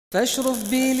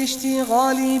فاشرف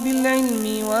بالاشتغال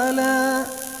بالعلم ولا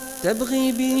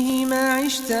تبغي به ما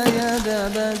عشت يا ذا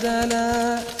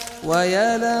بدلا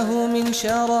ويا له من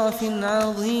شرف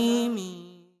عظيم.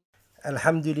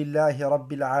 الحمد لله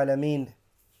رب العالمين،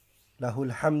 له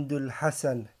الحمد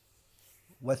الحسن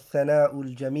والثناء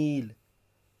الجميل،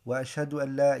 وأشهد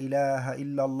أن لا إله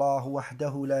إلا الله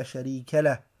وحده لا شريك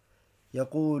له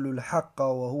يقول الحق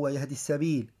وهو يهدي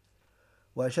السبيل،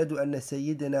 وأشهد أن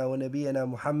سيدنا ونبينا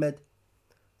محمد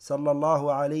صلى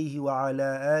الله عليه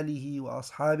وعلى آله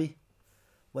وأصحابه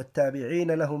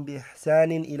والتابعين لهم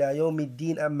بإحسان إلى يوم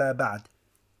الدين. أما بعد.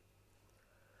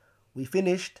 We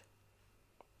finished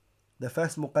the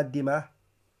first muqaddimah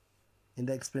in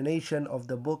the explanation of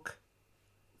the book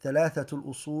Thalaathatu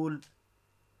Usool,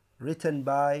 written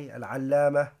by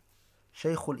Al-Allama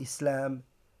Shaykh al-Islam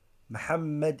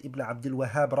Muhammad ibn Abdul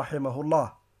Wahhab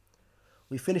rahimahullah.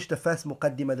 We finished the first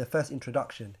muqaddimah, the first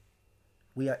introduction.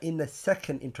 We are in the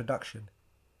second introduction,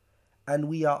 and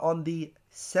we are on the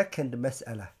second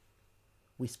mas'ala.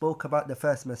 We spoke about the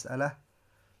first mas'ala.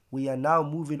 We are now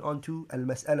moving on to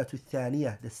al-mas'alatu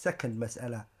al-thaniyah, the second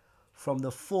mas'ala, from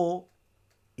the four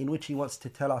in which he wants to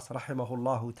tell us,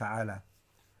 rahimahullahu ta'ala.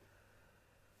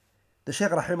 The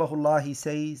Shaykh rahimahullah, he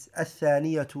says,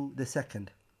 al-thaniyatu, the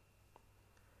second.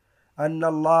 أن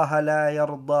الله لا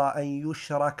يرضى أن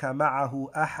يشرك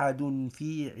معه أحد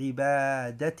في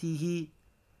عبادته،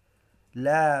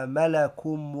 لا ملك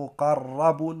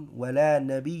مقرب ولا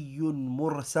نبي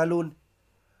مرسل،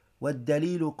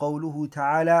 والدليل قوله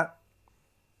تعالى: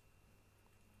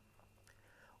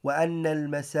 وأن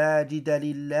المساجد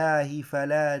لله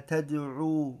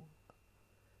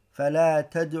فلا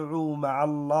تدعوا مع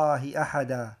الله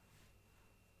أحدا.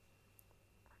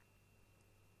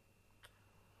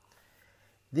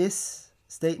 This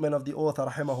statement of the author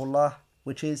rahimahullah,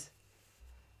 which is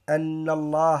أن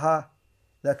الله,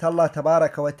 that Allah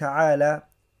tabaraka wa ta'ala,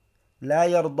 لا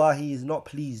يرضى, he is not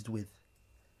pleased with,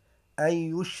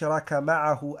 أن يشرك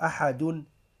معه أحد,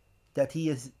 that he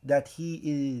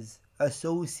is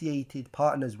associated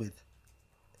partners with,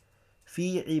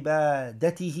 في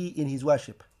عبادته, in his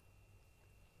worship.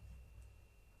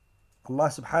 Allah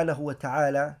subhanahu wa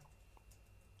ta'ala,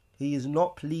 he is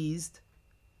not pleased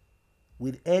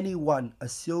with anyone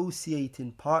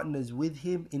associating partners with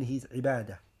him in his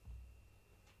ibadah,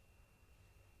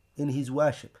 in his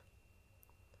worship.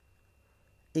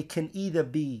 It can either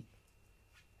be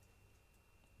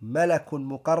malakun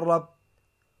muqarrab,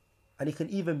 and it can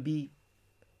even be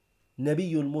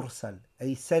nabiyul mursal,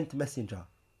 a sent messenger,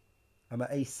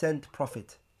 a sent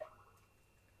prophet.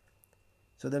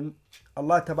 So then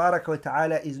Allah tabaraka wa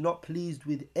ta'ala is not pleased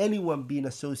with anyone being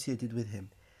associated with him.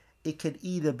 It could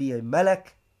either be a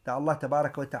malak that Allah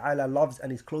tabaraka wa ta'ala loves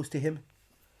and is close to him.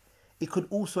 It could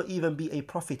also even be a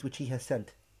prophet which he has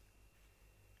sent.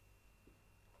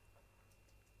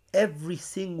 Every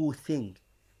single thing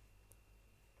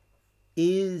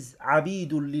is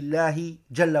abidul lillahi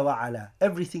jalla wa ala.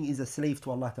 Everything is a slave to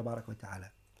Allah tabaraka wa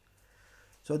ta'ala.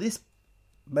 So this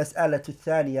mas'alatu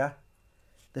thaniya,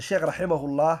 the Shaykh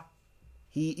rahimahullah,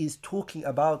 he is talking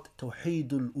about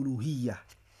tawheedul uluhiyyah.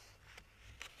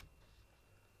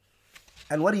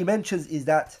 And what he mentions is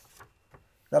that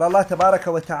Allah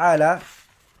tabaraka wa ta'ala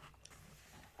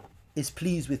is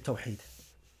pleased with tawheed.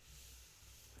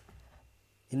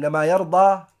 إنما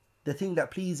يرضى, the thing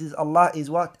that pleases Allah is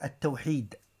what?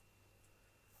 At-tawheed.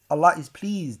 Allah is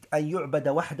pleased أن يعبد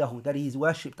وحده, that he is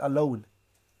worshipped alone.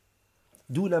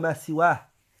 دون ما سواه,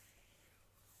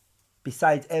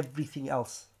 besides everything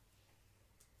else.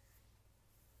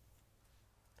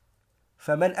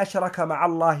 فَمَنْ أَشْرَكَ مَعَ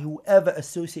اللَّهِ, whoever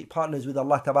associate partners with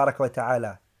Allah tabaraka wa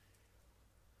ta'ala,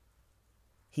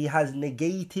 he has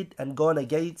negated and gone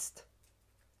against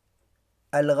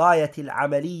الغاية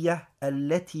العملية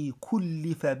التي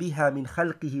كلف بها من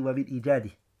خلقه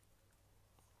وبالإيجاده.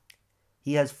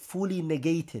 He has fully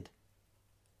negated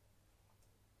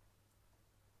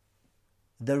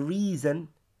the reason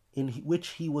in which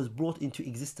he was brought into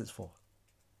existence for,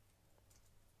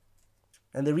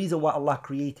 and the reason why Allah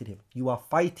created him. You are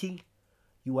fighting,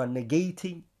 you are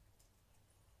negating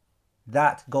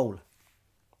that goal.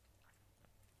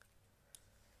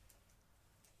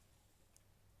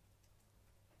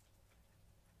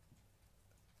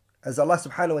 As Allah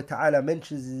subhanahu wa ta'ala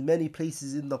mentions in many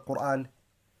places in the Quran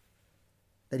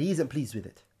that he isn't pleased with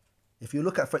it. If you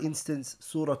look at, for instance,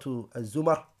 Surah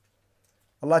Al-Zumar,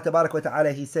 Allah tabarak wa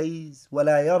ta'ala, he says,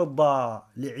 وَلَا يَرْضَى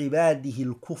لِعِبَادِهِ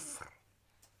الْكُفْرِ.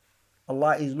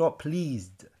 Allah is not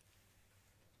pleased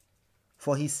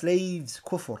for his slaves'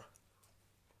 kufr.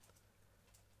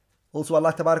 Also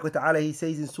Allah tabarak wa ta'ala, he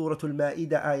says in Surah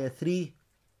Al-Ma'idah ayah 3,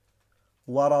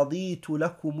 وَرَضِيتُ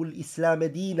لَكُمُ الْإِسْلَامَ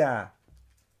دِينًا,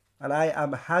 and I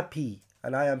am happy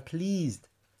and I am pleased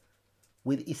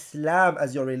with Islam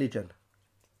as your religion.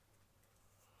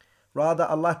 Rather,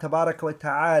 Allah Tabaraka wa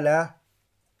Ta'ala,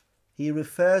 He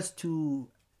refers to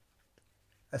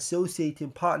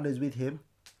associating partners with Him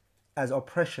as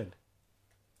oppression.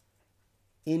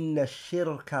 إِنَّ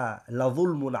الشِّرْكَ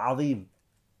لَظُلْمٌ عَظِيمٌ.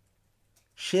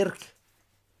 Shirk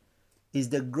is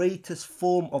the greatest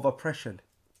form of oppression.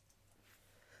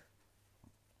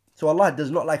 So Allah does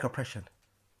not like oppression.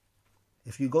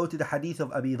 If you go to the hadith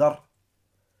of Abi Dharr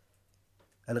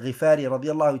Al-Ghifari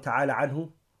radiyallahu ta'ala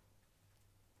anhu,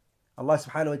 Allah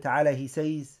subhanahu wa ta'ala, He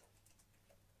says,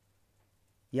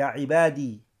 يا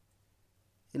عبادي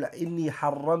إني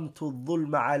حرمت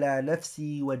الظلم على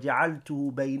نفسي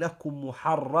وجعلته بينكم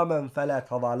محرما فلا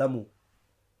تظالموا.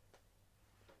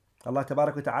 Allah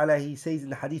Tabarak wa Ta'ala, He says in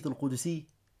the Hadith Al-Qudusi,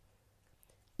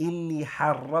 إني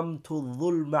حرمت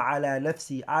الظلم على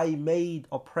نفسي, I made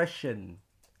oppression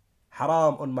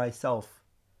haram on myself.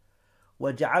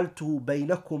 وجعلته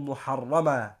بينكم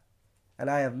محرما, and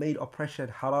I have made oppression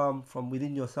haram from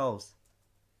within yourselves,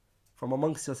 from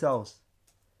amongst yourselves.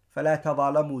 فلا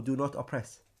تظالموا, do not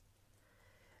oppress.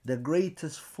 The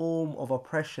greatest form of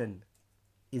oppression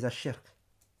is a shirk.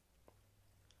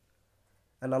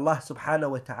 And Allah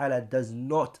subhanahu wa ta'ala does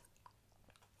not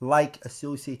like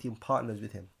associating partners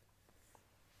with Him.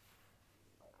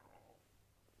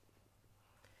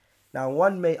 Now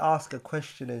one may ask a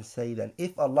question and say, then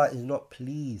if Allah is not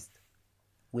pleased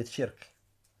with shirk,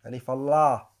 and if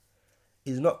Allah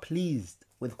is not pleased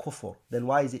with kufr, then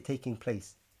why is it taking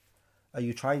place? Are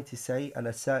you trying to say and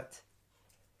assert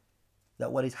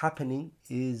that what is happening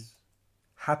is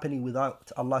happening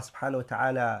without Allah subhanahu wa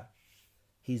ta'ala,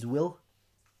 His will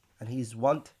and His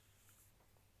want?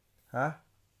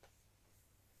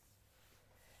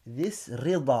 This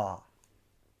rida,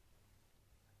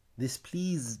 this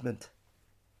pleasement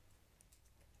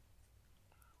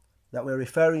that we're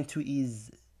referring to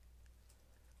is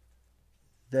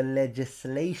the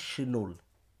legislational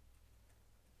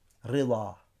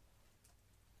rida.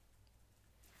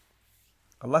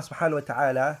 Allah subhanahu wa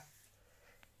ta'ala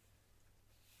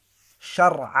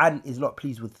shar'an is not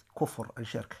pleased with kufr and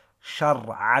shirk.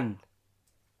 Shar'an.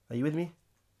 Are you with me?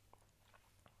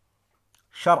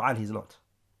 Shar'an He's not.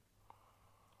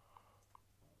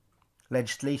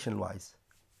 Legislation wise,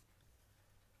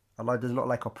 Allah does not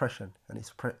like oppression, and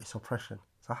it's oppression.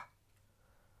 Sah?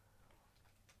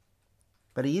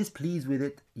 But He is pleased with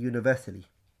it universally.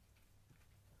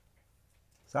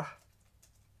 Sah?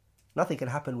 Nothing can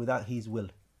happen without His will.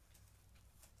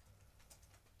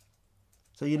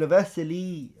 So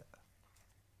universally,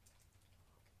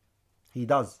 He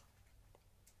does.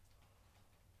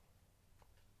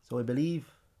 So we believe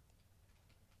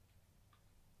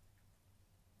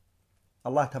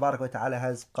Allah Tabarak wa Ta'ala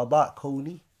has qada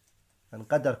kawni and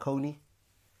qadar kawni,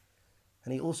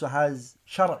 and He also has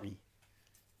shar'i.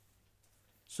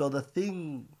 So the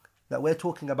thing that we're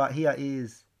talking about here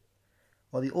is,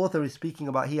 or the author is speaking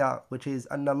about here, which is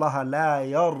أن الله لا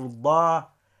يرضى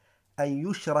أن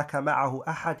يشرك معه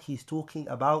أحد. He's talking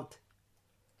about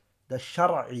the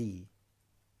shar'i,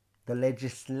 the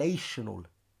legislational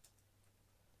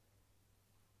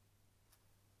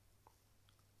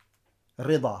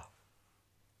rida.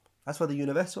 That's why the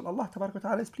universal Allah Tabarak wa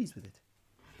Ta'ala is pleased with it,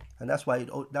 and that's why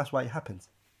it happens.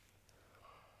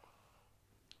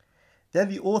 Then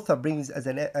the author brings as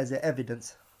an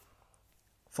evidence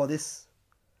for this,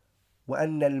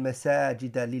 وأن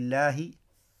المساجد لله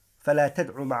فلا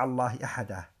تدع مع الله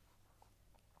أحدا.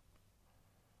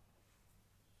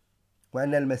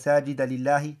 وأن المساجد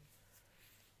لله,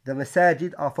 the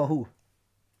masajid are for who?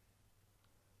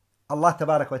 Allah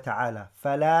Tabarak wa Ta'ala.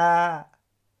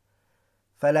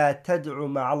 فلا تدع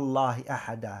مع الله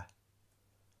أحدا.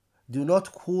 Do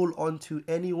not call on to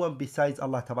anyone besides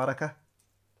Allah Tabaraka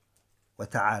wa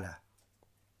Ta'ala.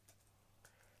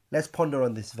 Let's ponder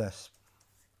on this verse.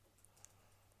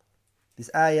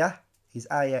 This ayah is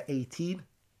ayah 18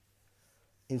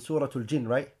 in Surah Al-Jinn,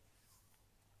 right?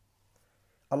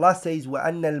 Allah says,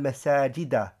 وَأَنَّ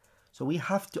الْمَسَاجِدَ. So we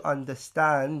have to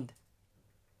understand,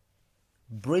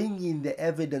 bringing the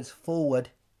evidence forward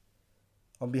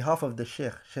on behalf of the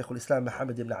Shaykh al-Islam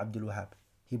Muhammad ibn Abdul Wahhab.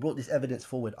 He brought this evidence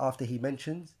forward after he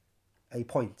mentions a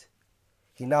point.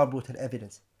 He now brought an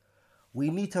evidence. We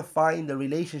need to find the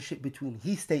relationship between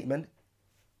his statement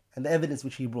and the evidence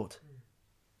which he brought.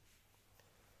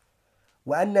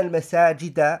 وَأَنَّ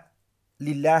الْمَسَاجِدَ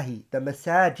لِلَّهِ. The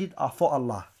masajid are for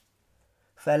Allah.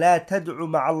 فَلَا تَدْعُ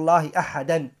مَعَ اللَّهِ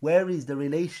أَحَدًا. Where is the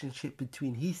relationship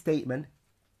between his statement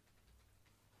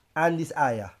and this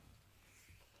ayah?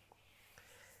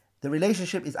 The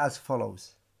relationship is as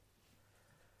follows.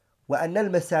 وَأَنَّ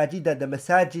الْمَسَاجِدَ The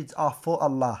masajids are for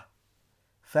Allah.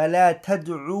 فَلَا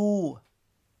تَدْعُوا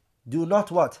Do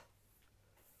not what?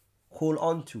 Call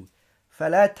on to.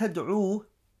 فَلَا تَدْعُوا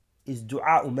is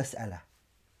du'a mas'ala.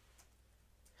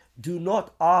 Do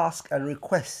not ask and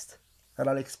request. And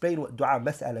I'll explain what du'a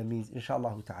mas'ala means,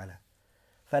 inshallah ta'ala.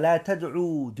 فَلَا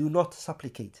تَدْعُوا Do not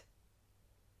supplicate.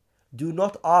 Do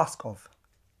not ask of.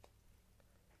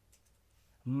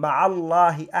 مع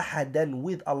الله أحدا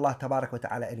with Allah تبارك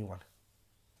وتعالى anyone.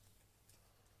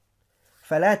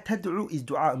 فلا تدعو is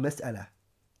دعاء مسألة.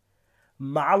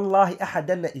 مع الله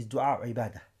أحدا is دعاء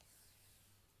عبادة.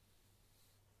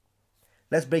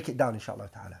 Let's break it down inshallah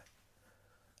ta'ala.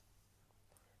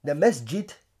 The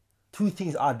masjid, two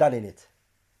things are done in it.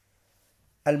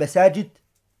 المساجد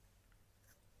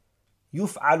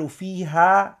يفعل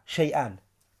فيها شيئان.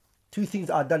 Two things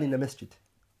are done in the masjid.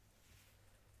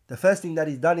 The first thing that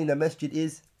is done in the masjid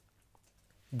is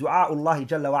Du'a'ullahi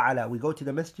Jalla wa Ala. We go to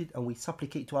the masjid and we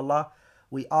supplicate to Allah.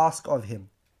 We ask of Him.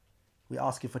 We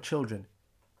ask Him for children.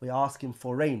 We ask Him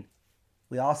for rain.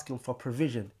 We ask Him for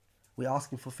provision. We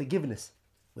ask Him for forgiveness.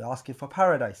 We ask Him for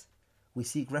paradise. We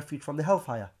seek refuge from the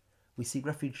hellfire. We seek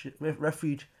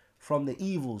refuge from the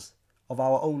evils of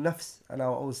our own nafs and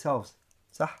our own selves.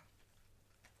 Sah?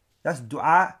 That's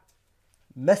du'a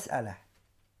mas'ala.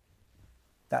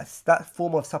 That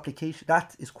form of supplication,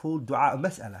 that is called du'a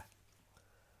mas'ala.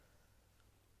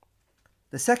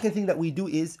 The second thing that we do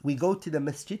is we go to the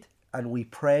masjid and we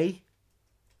pray.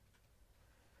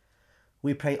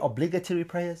 We pray obligatory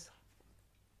prayers.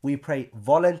 We pray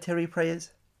voluntary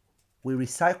prayers. We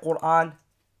recite Quran.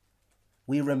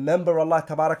 We remember Allah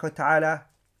Tabaraka wa Ta'ala.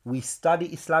 We study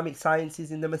Islamic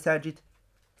sciences in the masajid.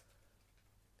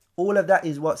 All of that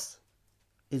is what's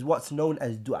known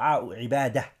as du'a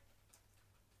ibadah.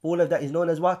 All of that is known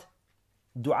as what?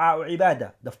 Du'a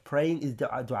ibadah. The praying is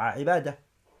du'a ibadah.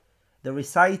 The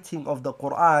reciting of the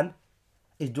Quran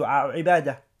is du'a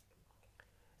ibadah.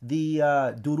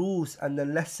 The durus and the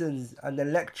lessons and the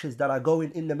lectures that are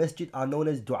going in the masjid are known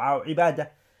as du'a ibadah.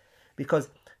 Because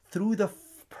through the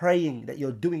praying that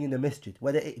you're doing in the masjid,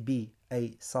 whether it be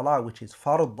a salah, which is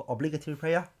fard, obligatory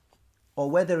prayer, or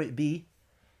whether it be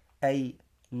a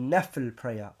nafil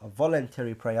prayer, a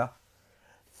voluntary prayer,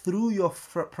 through your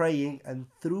praying and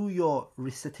through your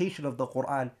recitation of the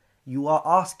Quran, you are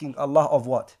asking Allah of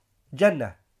what?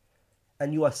 Jannah.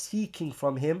 And you are seeking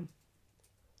from Him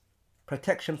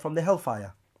protection from the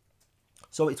hellfire.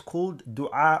 So it's called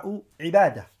du'a'u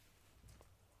ibadah.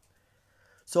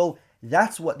 So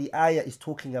that's what the ayah is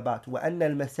talking about. وَأَنَّ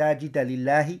الْمَسَاجِدَ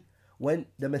لِلَّهِ When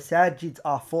the masajids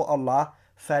are for Allah,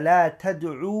 فَلَا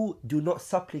تَدْعُوا Do not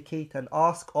supplicate and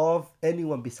ask of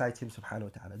anyone besides Him subhanahu wa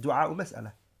ta'ala. Du'a'u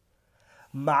mas'ala.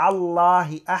 مَعَ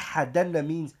اللَّهِ أَحَدًا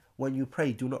means when you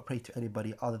pray, do not pray to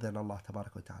anybody other than Allah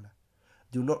tabarak wa ta'ala.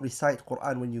 Do not recite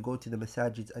Quran when you go to the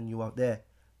masajids and you are there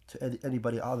to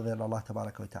anybody other than Allah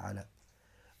tabarak wa ta'ala.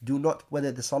 Do not,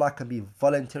 whether the salah can be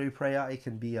voluntary prayer, it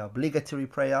can be obligatory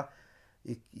prayer,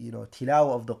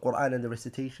 tilawah of the Quran and the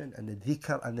recitation and the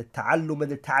dhikr and the ta'allum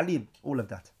and the ta'aleem, all of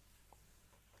that.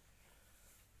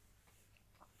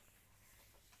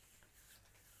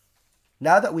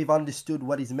 Now that we've understood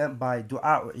what is meant by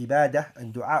du'a ibadah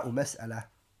and du'a mas'ala,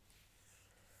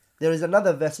 there is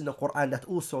another verse in the Quran that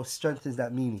also strengthens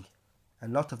that meaning.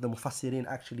 And a lot of the mufassirin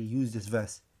actually use this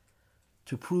verse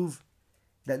to prove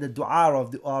that the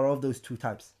du'a are of those two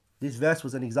types. This verse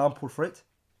was an example for it.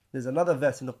 There's another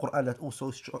verse in the Quran that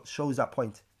also shows that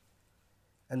point.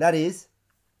 And that is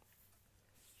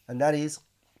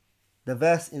the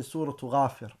verse in Surah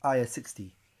Ghafir, ayah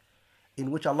 60, in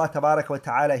which Allah Tabaraka wa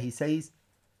Ta'ala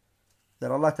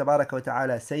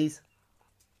says,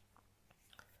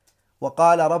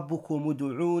 وَقَالَ رَبُّكُمُ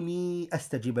ادْعُونِي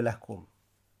أَسْتَجِبْ لَكُمْ.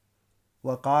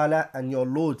 وَقَالَ And your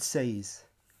Lord says,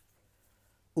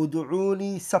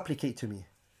 ادْعُونِي Supplicate to me.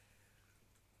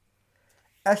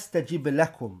 أَسْتَجِبْ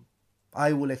لَكُمْ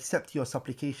I will accept your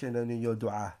supplication and your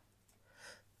dua.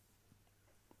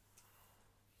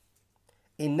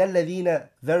 إِنَّ الَّذِينَ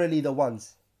Verily the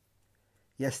ones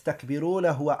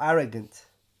يَسْتَكْبِرُونَ who are arrogant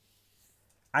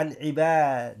عَنْ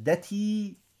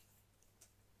عِبَادَتِي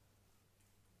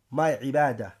My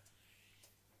ibadah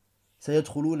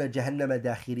سَيَدْخُلُونَ جَهَنَّمَ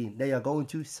دَاخِرِينَ They are going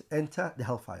to enter the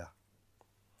hellfire.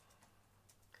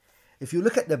 If you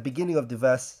look at the beginning of the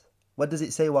verse, what does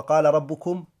it say? وَقَالَ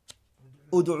رَبُّكُمْ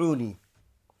أُدْعُونِي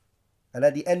And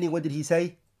at the ending, what did he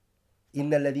say?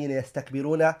 إِنَّ الَّذِينَ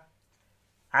يَسْتَكْبِرُونَ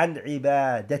عَنْ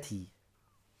عِبَادَتِي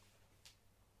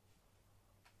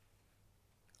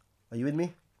Are you with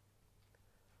me?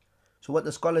 So what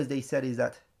the scholars they said is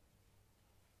that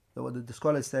what the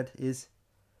scholars said is,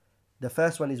 the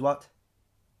first one is what?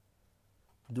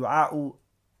 Du'a'u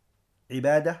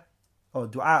ibadah, or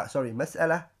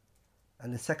mas'ala.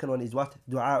 And the second one is what?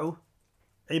 Du'a'u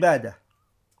ibadah.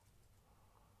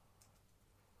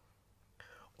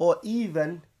 Or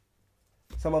even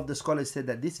some of the scholars said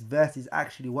that this verse is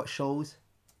actually what shows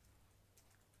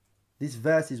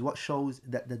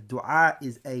that the dua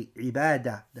is a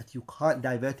ibadah, that you can't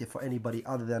divert it for anybody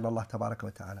other than Allah tabaraka wa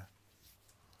ta'ala.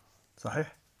 Sahih?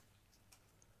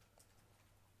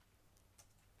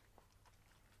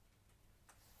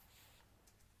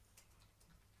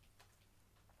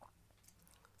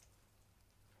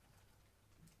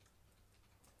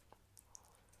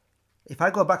 If I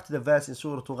go back to the verse in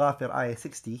Surah Ghafir, ayah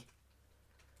 60,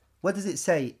 what does it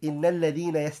say? إِنَّ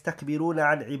الَّذِينَ يَسْتَكْبِرُونَ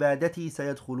عَنْ عِبَادَتِي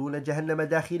سَيَدْخُلُونَ جَهَنَّمَ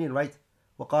دَاخِرِينَ, right?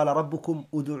 وَقَالَ رَبُّكُمْ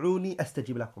أُدْعُونِي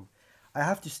أَسْتَجِبْ لَكُمْ. I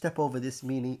have to step over this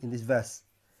meaning in this verse.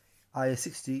 Ayah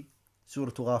 60,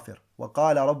 Surah Ghafir.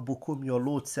 وَقَالَ رَبُّكُمْ, your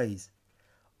Lord says,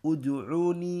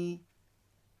 أُدْعُونِي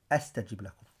أَسْتَجِبْ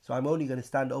لَكُمْ. So I'm only going to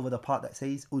stand over the part that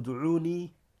says,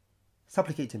 أُدْعُونِي,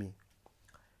 supplicate to me.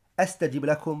 أَسْتَجِبْ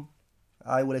لَكُمْ,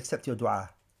 I will accept your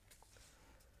dua.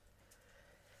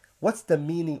 What's the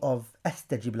meaning of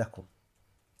astajib lakum?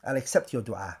 I'll accept your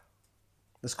dua.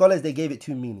 The scholars, they gave it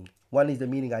two meanings. One is the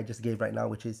meaning I just gave right now,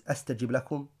 which is astajib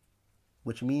lakum,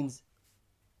 which means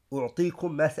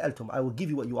u'tikum ma sa'altum, I will give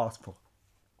you what you ask for.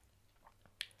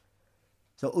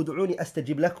 So ud'uni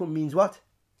astajib lakum means what?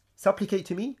 Supplicate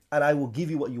to me and I will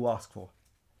give you what you ask for.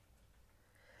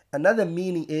 Another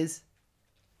meaning is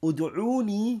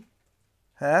ud'uni,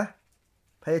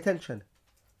 pay attention.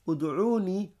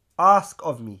 Ud'uni, ask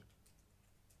of me.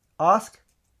 Ask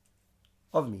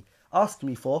of me. Ask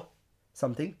me for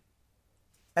something.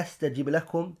 Astajib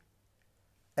lakum,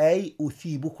 ay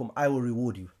uthibukum, I will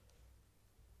reward you.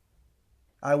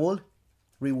 I will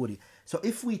reward you. So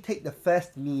if we take the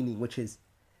first meaning, which is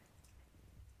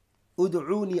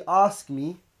ud'uni, ask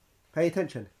me, pay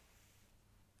attention.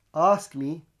 Ask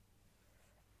me,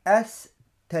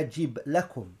 astajib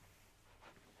lakum,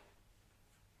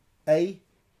 ay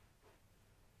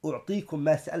أعطيكم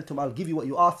ما سألتم, I'll give you what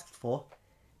you asked for,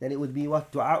 then it would be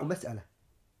what? دعاء مسألة.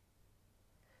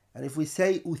 And if we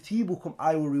say أثيبكم,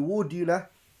 I will reward you, na,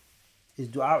 is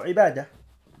دعاء عبادة.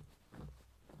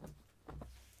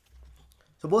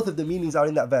 So both of the meanings are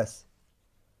in that verse.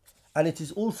 And it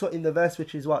is also in the verse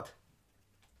which is what?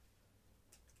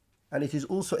 And it is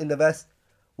also in the verse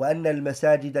وأن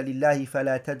المساجد لله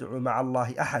فلا تدع مع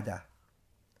الله أحدا.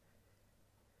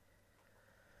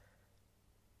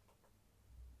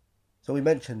 So we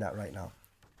mentioned that right now.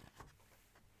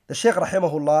 The Shaykh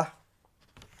rahimahullah,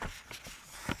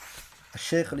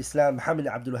 Shaykh al-Islam Muhammad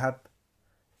Abdul Wahhab,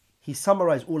 he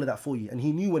summarized all of that for you, and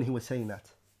he knew when he was saying that.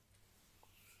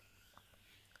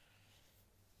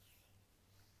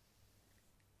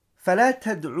 فَلَا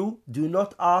تَدْعُوا, do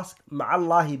not ask مَعَ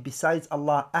اللَّهِ, besides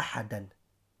Allah, أَحَدًا.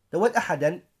 The word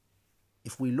أَحَدًا,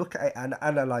 if we look at it and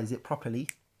analyze it properly,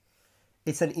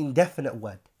 it's an indefinite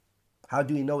word. How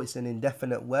do we know it's an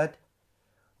indefinite word?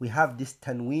 We have this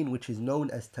tanween, which is known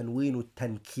as tanween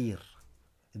tankir,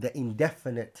 the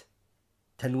indefinite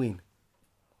tanween.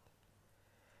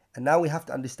 And now we have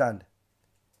to understand.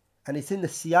 And it's in the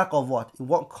siyaq of what? In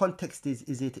what context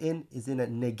is it in? Is in a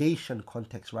negation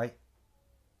context, right?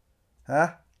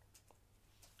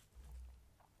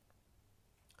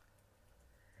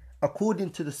 According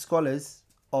to the scholars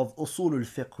of Usool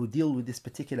al-Fiqh who deal with this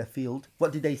particular field,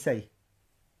 what did they say?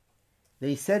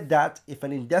 They said that if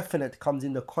an indefinite comes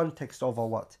in the context of a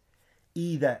what?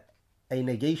 Either a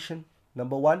negation,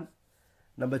 number one.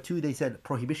 Number two, they said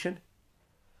prohibition.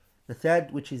 The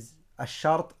third, which is a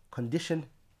shart, condition.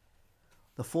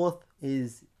 The fourth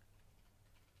is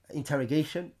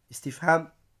interrogation,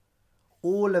 istifham.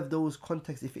 All of those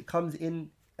contexts, if it comes in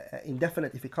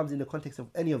indefinite, if it comes in the context of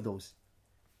any of those,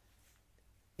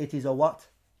 it is a what?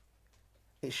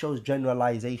 It shows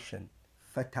generalization.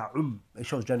 Fata'um, it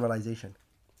shows generalization.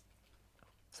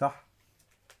 صح?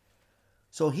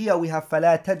 So here we have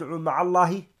فَلَا تَدْعُ مَعَ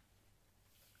اللَّهِ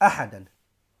أَحَدًا.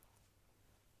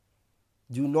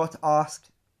 Do not ask,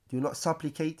 do not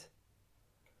supplicate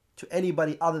to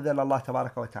anybody other than Allah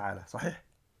tabaraka wa ta'ala. صحيح?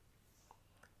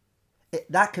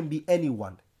 That can be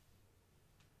anyone.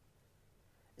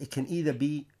 It can either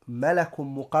be مَلَكٌ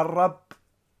مُقَرَّبٌ,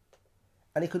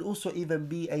 and it could also even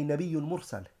be a نَبِيٌّ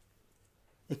mursal.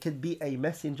 It could be a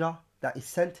messenger that is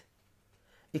sent.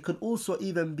 It could also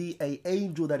even be an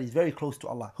angel that is very close to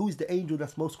Allah. Who is the angel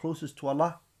that's most closest to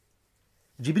Allah?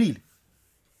 Jibreel.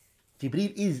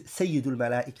 Jibreel is Sayyidul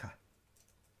Malaika.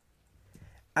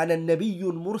 And a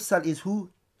Nabiyyun Mursal is who?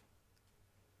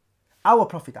 our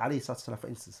Prophet ﷺ, for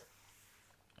instance.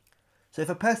 So if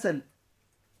a person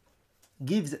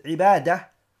gives ibadah,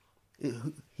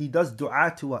 he does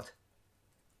dua to what?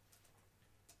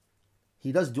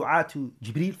 He does dua to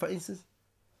Jibreel, for instance,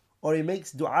 or he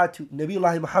makes dua to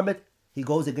Nabiullah Muhammad, he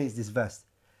goes against this verse.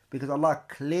 Because Allah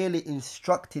clearly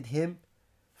instructed him,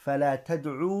 فَلَا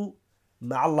تَدْعُوا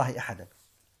مَعَ اللَّهِ أَحَدًا.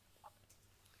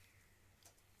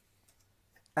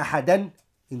 أحدًا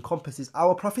encompasses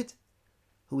our Prophet,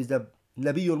 who is the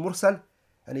Nabiyul Mursal,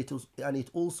 and it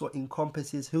also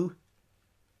encompasses who?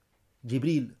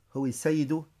 Jibreel, who is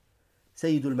Sayyidul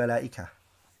Malaika.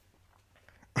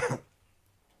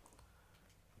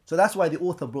 So that's why the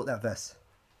author brought that verse.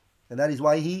 And that is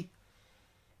why he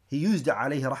used it,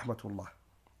 alayhi rahmatullah.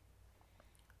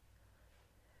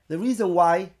 The reason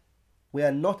why we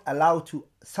are not allowed to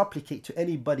supplicate to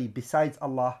anybody besides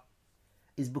Allah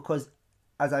is because,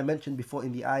 as I mentioned before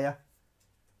in the ayah,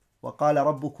 وَقَالَ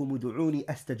رَبُّكُمُ ادْعُونِي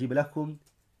أَسْتَجِبْ لَكُمْ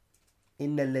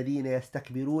إِنَّ الَّذِينَ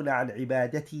يَسْتَكْبِرُونَ عَنْ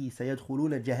عِبَادَتِي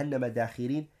سَيَدْخُلُونَ جَهَنَّمَ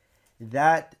دَاخِرِينَ.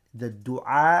 That the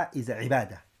dua is a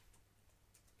ibadah.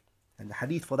 And the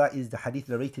hadith for that is the hadith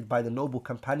narrated by the noble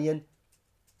companion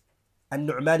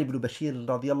An-Nu'man ibn Bashir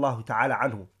radiyallahu ta'ala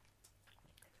anhu.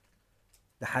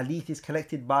 The hadith is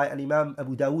collected by Al-Imam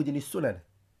Abu Dawud in his Sunan,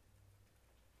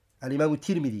 Al-Imam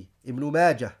Tirmidhi, Ibn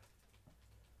Majah,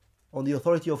 on the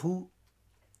authority of who?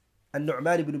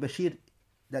 An-Nu'man ibn Bashir,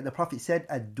 that the Prophet said,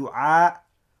 Ad-du'a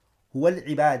huwa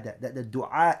al-ibadah, that the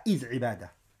dua is ibadah.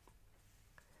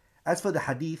 As for the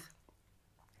hadith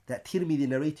that Tirmidhi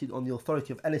narrated on the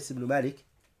authority of Anas ibn Malik,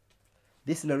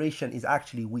 this narration is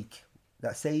actually weak.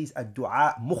 That says,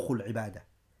 Ad-du'a mukhul ibadah,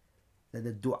 that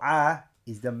the dua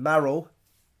is the marrow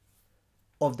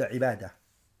of the ibadah.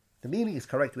 The meaning is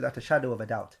correct without a shadow of a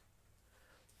doubt,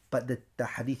 but the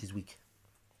hadith is weak.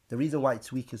 The reason why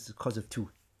it's weak is because of two.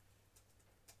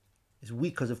 It's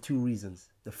weak because of two reasons.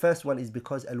 The first one is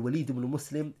because Al-Walid ibn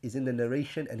Muslim is in the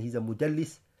narration and he's a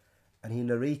mudallis, and he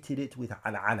narrated it with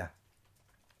an'ana.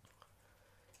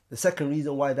 The second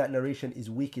reason why that narration is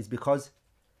weak is because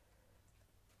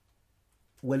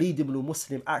Walid ibn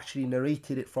Muslim actually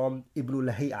narrated it from Ibn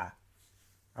Lahi'a,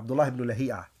 Abdullah ibn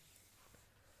Lahi'a,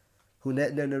 who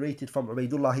narrated from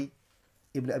Ubaydullah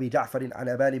ibn Abi Ja'far and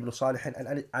Aban ibn Salih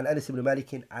and Anas ibn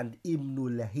Malik. And Ibn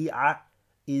Lahi'a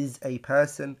is a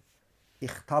person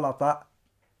اختلط,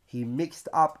 he mixed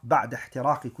up بعد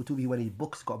احتراق كتبه, when his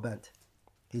books got burnt.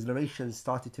 His narrations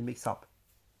started to mix up.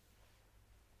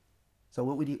 So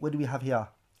what do we have here?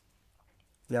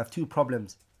 We have two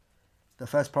problems. The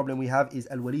first problem we have is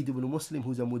Al-Walid ibn Muslim,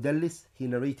 who's a mudallis. He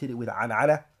narrated it with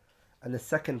an'ana. And the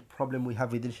second problem we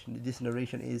have with this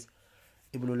narration is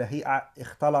Ibn Lahi'a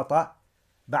اختلط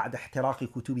بعد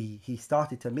احتراق كتبه. He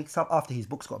started to mix up after his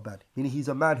books got burned. Meaning he's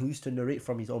a man who used to narrate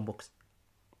from his own books.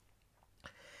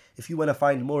 If you want to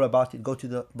find more about it, go to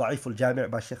the Da'if al-Jami'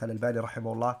 by Shaykh al-Albani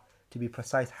rahimahullah, to be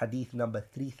precise, hadith number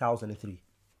 3003.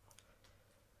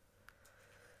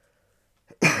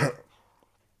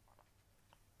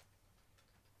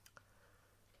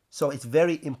 So it's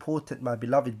very important, my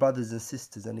beloved brothers and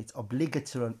sisters, and it's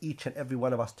obligatory on each and every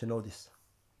one of us to know this.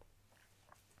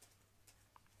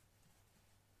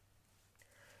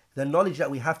 The knowledge that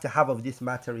we have to have of this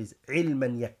matter is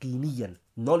ilman yaqiniyan,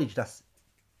 knowledge that's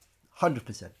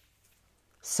 100%,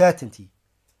 certainty.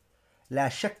 La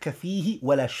shakka fihi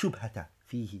wa la shubhata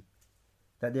fihi,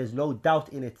 that there's no doubt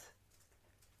in it.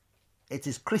 It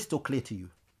is crystal clear to you.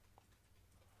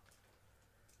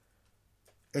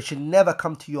 It should never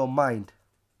come to your mind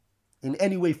in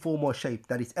any way, form or shape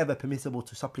that it's ever permissible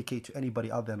to supplicate to anybody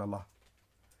other than Allah,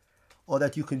 or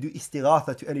that you can do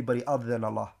istighatha to anybody other than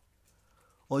Allah,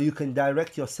 or you can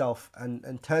direct yourself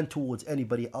and turn towards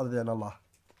anybody other than Allah.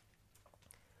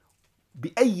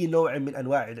 بأي نوع من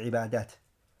أنواع العبادات.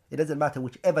 It doesn't matter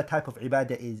whichever type of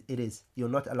ibadah it is, you're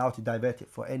not allowed to divert it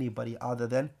for anybody other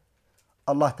than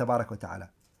Allah tabarak wa ta'ala.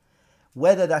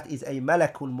 Whether that is a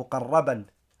malakun muqarraban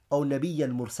or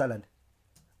nabiyyan mursalan,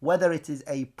 whether it is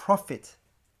a prophet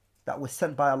that was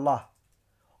sent by Allah,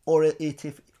 or if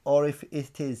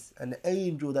it is an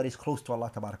angel that is close to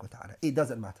Allah tabarak wa ta'ala, it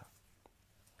doesn't matter.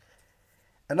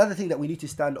 Another thing that we need to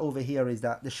stand over here is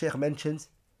that the Shaykh mentions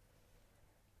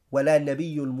وَلَا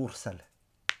نَبِيٌّ الْمُرْسَلِ.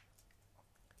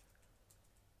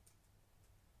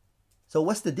 So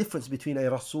what's the difference between a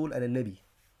Rasul and a Nabi?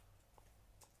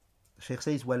 The Shaykh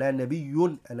says وَلَا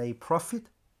نَبِيٌّ, and a prophet,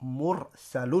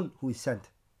 mursalun, who is sent.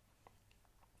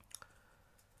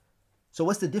 So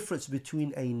what's the difference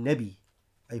between a Nabi,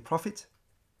 a prophet,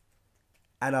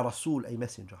 and a Rasul, a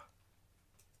messenger?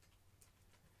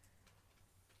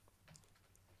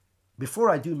 Before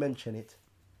I do mention it,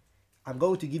 I'm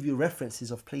going to give you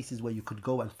references of places where you could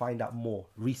go and find out more,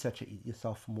 research it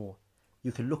yourself more.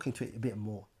 You can look into it a bit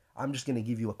more. I'm just going to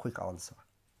give you a quick answer.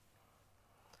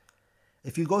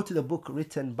 If you go to the book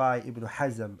written by Ibn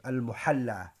Hazm,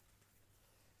 Al-Muhalla,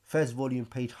 first volume,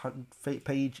 page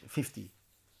 50,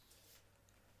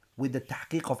 with the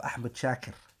tahqiq of Ahmad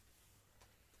Shakir,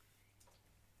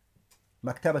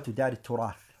 Maktabatu Dar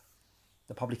al-Turath,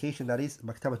 the publication that is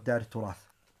Maktabatu Dar al-Turath,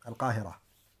 Al-Qahira.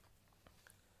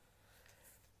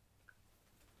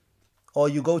 Or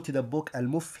you go to the book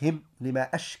Al-Mufhim Lima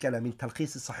Ashkala Min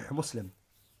Talkhis Sahih Muslim,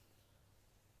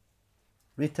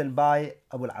 written by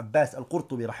Abu al-Abbas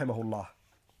al-Qurtubi rahimahullah.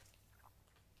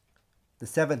 The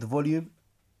 7th volume,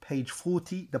 page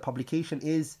 40, the publication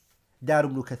is Dar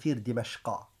ibn Kathir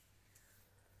Dimashqa.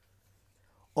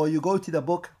 Or you go to the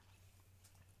book,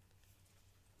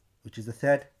 which is the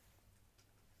 3rd,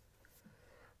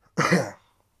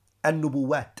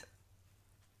 An-Nubuwat,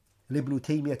 Ibn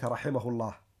Taymiyyah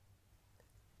rahimahullah,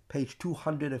 page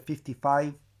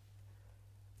 255,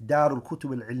 Dar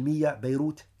al-Kutub al-Ilmiya,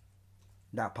 Beirut,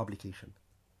 that publication.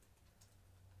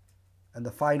 And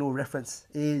the final reference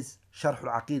is Sharh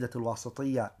al-Aqidat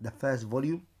al-Wasatiyya, the 1st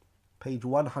volume, page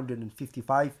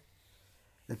 155,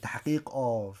 the tahqiq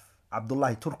of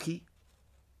Abdullah Turki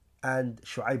and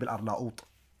Shu'aib al-Arnaut,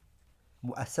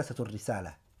 Mu'assasatu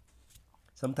al-Risala.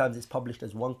 Sometimes it's published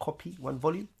as one copy, one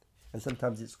volume, and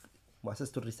sometimes it's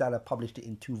Mu'assasatu al-Risala published it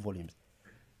in 2 volumes.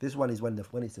 This one is when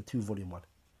it's a 2-volume one.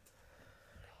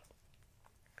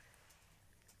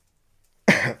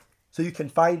 So you can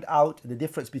find out the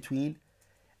difference between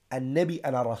a Nabi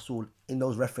and a Rasul in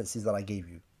those references that I gave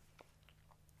you.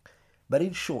 But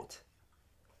in short,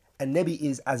 a Nabi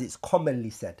is, as it's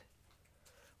commonly said,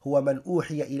 هو من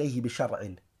أوحي إليه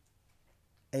بشرع.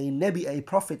 A Nabi, a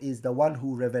prophet, is the one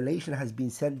who revelation has been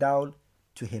sent down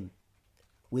to him.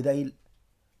 With a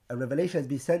revelation has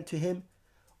been sent to him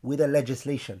with a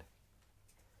legislation.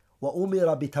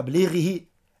 وأمر بتبليغه,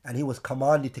 and he was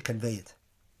commanded to convey it.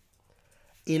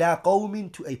 إلى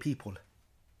قوم, to a people.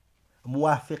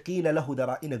 موافقين له, that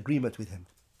are in agreement with him.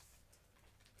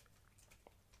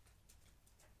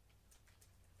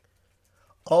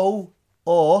 Or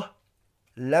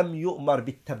لم يؤمر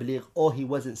بالتبليغ, or he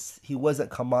wasn't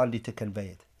commanded to convey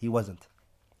it. He wasn't.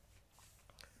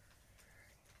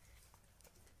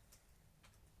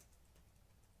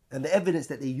 And the evidence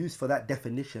that they use for that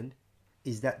definition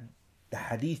is that the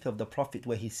hadith of the Prophet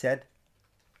where he said,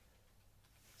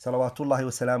 Salawatullahi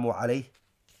wa salamu alayhi,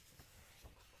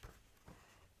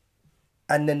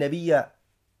 أن النبي,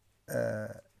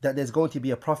 that there's going to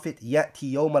be a prophet,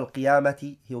 يأتي يوم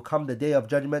القيامة, he will come the day of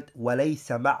judgment,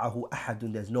 وليس معه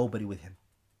أحد, there's nobody with him.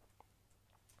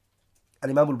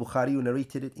 And Imam al-Bukhari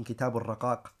narrated it in Kitab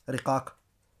al-Riqaq,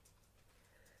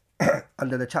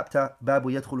 under the chapter باب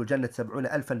يدخل الجنة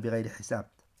 70,000 بغير حساب,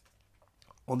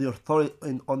 on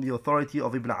the authority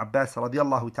of Ibn Abbas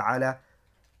radiyallahu ta'ala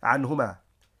عنهما,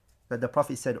 that the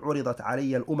Prophet said, عرضت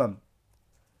علي الأمم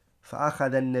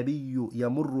فأخذ النبي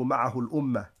يمر معه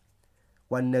الأمة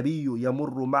والنبي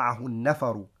يمر معه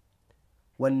النفر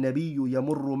والنبي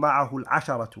يمر معه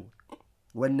العشرة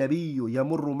والنبي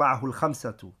يمر معه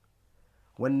الخمسة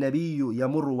والنبي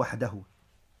يمر وحده.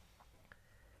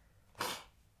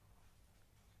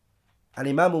 And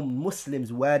Imam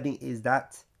Muslim's wording is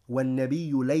that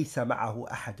وَالنَّبِيُّ لَيْسَ مَعَهُ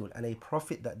أَحَدٌ, and a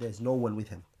prophet that there's no one with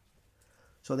him.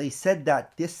 So they said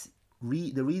that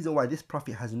the reason why this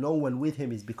prophet has no one with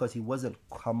him is because he wasn't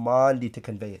commanded to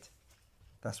convey it.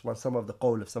 That's what some of the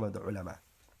qawl of some of the ulama.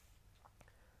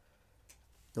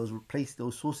 Those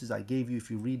sources I gave you, if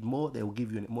you read more, they will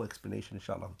give you more explanation,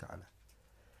 inshallah ta'ala.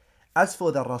 As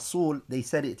for the Rasul, they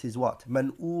said it is what?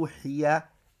 مَنْ أُوحِيَ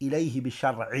إِلَيْهِ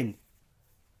بِشَرْعٍ,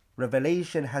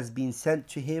 revelation has been sent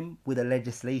to him with a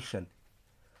legislation,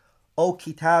 or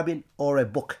kitabin, or a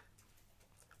book.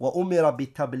 وَأُمِرَ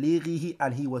بِتَبْلِيغِهِ,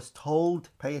 and he was told,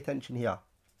 pay attention here,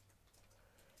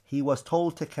 he was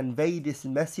told to convey this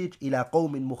message إِلَى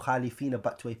قَوْمٍ مُخَالِفِينَ,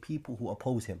 but to a people who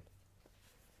oppose him.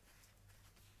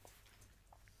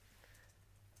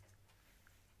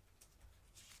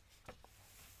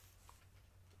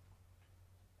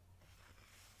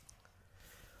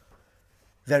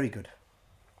 Very good.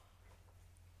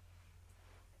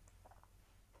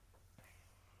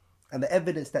 And the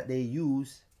evidence that they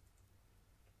use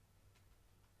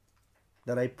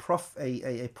that a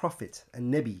prophet, a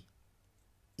Nabi,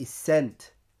 is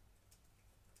sent,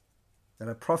 that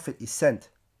a prophet is sent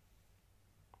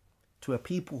to a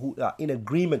people who are in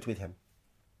agreement with him,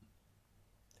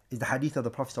 is the hadith of the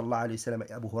Prophet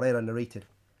ﷺ, Abu Hurairah narrated.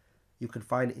 You can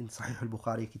find it in Sahih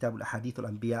al-Bukhari, Kitab al-Ahadith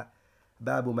al-Anbiya,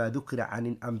 باب ما ذكر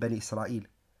عن بني إسرائيل.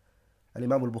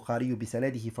 Al-Imam al-Bukhari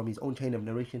bisanadihi, from his own chain of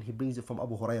narration, he brings it from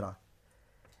Abu Hurairah,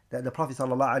 that the Prophet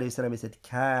sallallahu alayhi wa sallam said,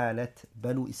 كانت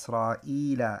بنو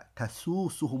إسرائيل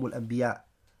تسوسهم الأنبياء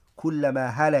كلما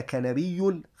هلك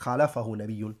نبي خلفه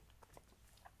نبي.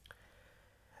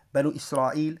 Banu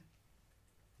Israel,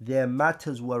 their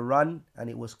matters were run and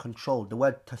it was controlled. The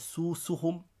word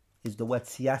tasusuhum is the word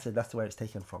siyasa, that's where it's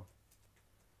taken from.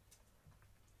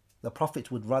 The Prophet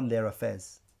would run their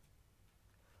affairs.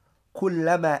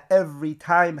 Kullama, every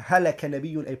time halaka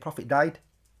nabiyyun, a prophet died,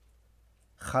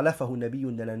 khalafahu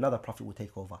nabiyyun, then another prophet will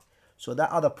take over. So that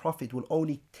other prophet will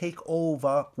only take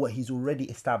over what he's already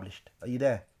established. Are you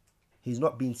there? He's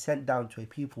not being sent down to a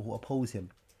people who oppose him.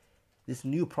 This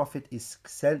new prophet is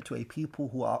sent to a people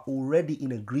who are already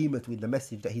in agreement with the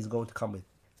message that he's going to come with.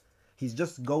 He's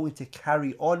just going to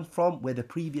carry on from where the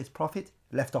previous prophet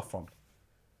left off from.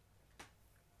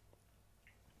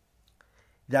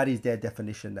 That is their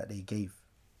definition that they gave,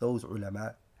 those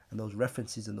ulama and those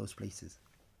references in those places.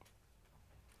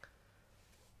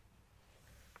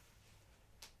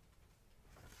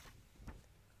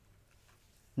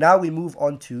 Now we move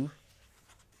on to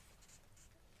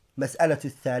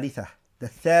Mas'alatu Thalaathatu, the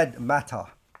third matter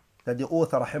that the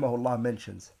author rahimahullah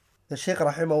mentions. The Shaykh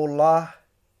rahimahullah,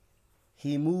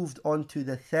 he moved on to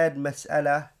the third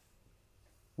mas'ala,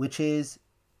 which is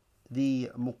the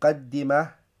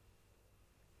muqaddimah,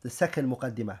 the second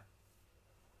muqaddimah.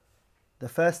 The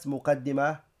first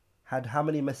muqaddimah had how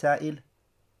many masail?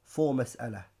 4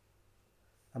 mas'ala.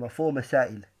 4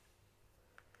 masail.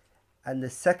 And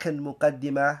the second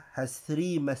muqaddimah has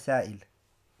 3 masail.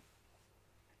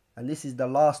 And this is the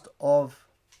last of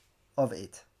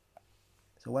it.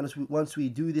 So once we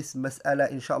do this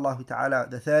mas'ala, inshaAllah ta'ala,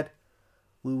 the third,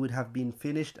 we would have been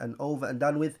finished and over and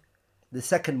done with the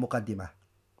second muqaddimah.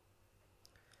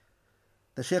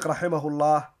 The Shaykh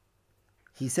rahimahullah,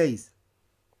 he says,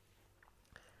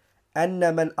 أن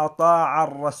من أطاع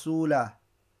الرسول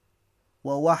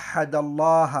ووحد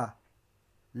الله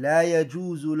لا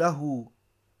يجوز له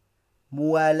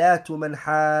موالاة من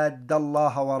حاد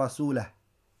الله ورسوله.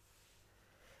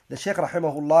 The Shaykh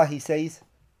rahimahullah, he says,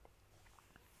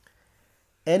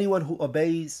 anyone who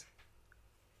obeys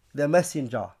the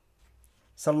messenger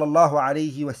sallallahu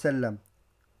alayhi wasallam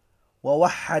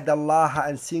ووحد Allah,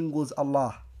 and singles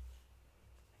Allah.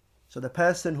 So the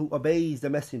person who obeys the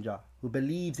messenger, who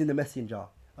believes in the messenger,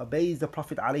 obeys the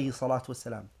Prophet alayhi salatu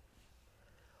wasalam,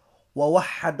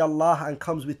 ووحد Allah, and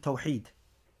comes with tawheed,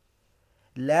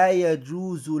 لا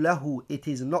يجوز له, it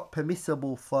is not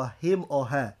permissible for him or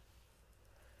her,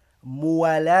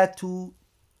 muwalatu,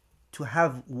 to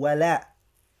have wala,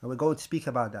 and we're going to speak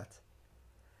about that.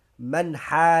 Man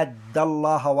hadda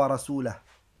Allah wa rasulah,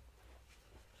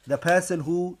 the person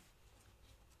who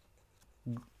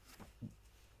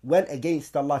went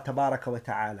against Allah tabaraka wa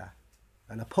ta'ala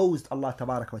and opposed Allah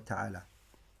tabaraka wa ta'ala.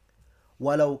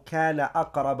 وَلَوْ كَانَ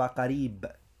أَقْرَبَ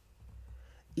قَرِيبٍ,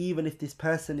 even if this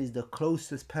person is the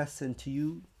closest person to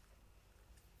you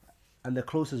and the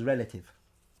closest relative.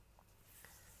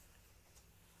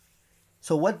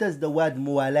 So what does the word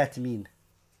muwalat mean?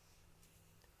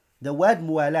 The word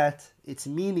muwalat, its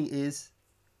meaning is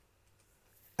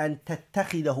أن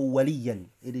تتخذه وليا.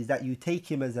 It is that you take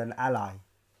him as an ally.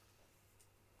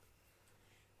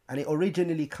 And it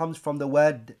originally comes from the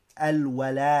word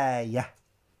al-walaya.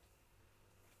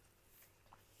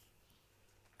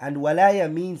 And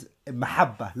walaya means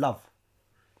mahabba, love.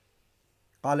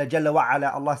 قال جل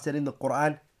وعلا, Allah said in the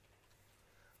Quran,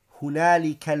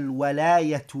 هنالك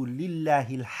الولاية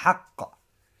لله الحق,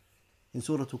 in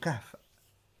Surah Al-Kahf,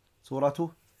 Surah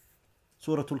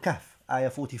Al-Kahf,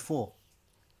 ayah 44.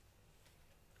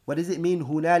 What does it mean,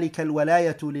 هنالك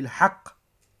الولاية للحق?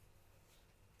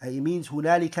 It means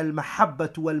هنالك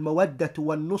المحبة والمودة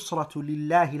والنصرة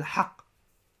لله الحق.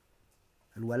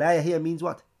 الولاية here means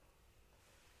what?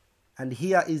 And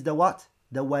here is the what?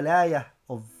 The walaya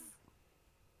of,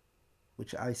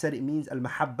 which I said it means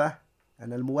al-mahabba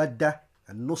and al-muwadda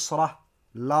and nusra,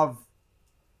 love,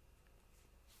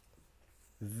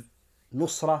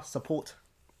 nusra, support,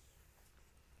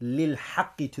 lil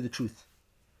haqqi, to the truth.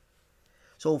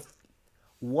 So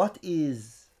what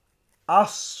is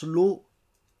aslu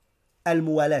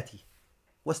al-muwalati?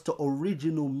 What's the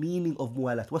original meaning of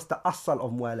muwalat? What's the asal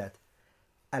of muwalat?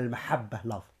 Al-mahabba,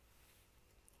 love.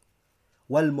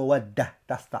 Wal-muwadda,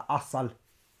 that's the asal.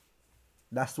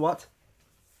 That's what?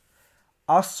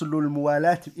 Aslul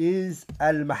muwalat is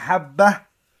al-mahabba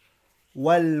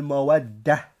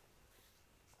wal-muwadda.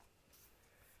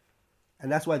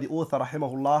 And that's why the author,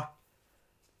 rahimahullah,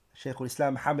 Shaykh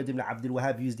al-Islam Muhammad ibn Abdul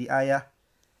Wahhab, used the ayah,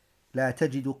 لا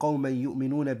تجد قوما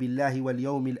يؤمنون بالله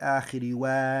واليوم الآخر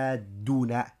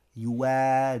يوادون.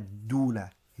 يوادون.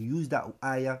 He used that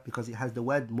ayah because it has the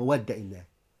word مودة in there.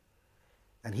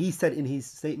 And he said in his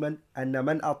statement, أن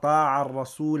من أطاع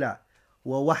الرسول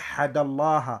ووحد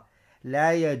الله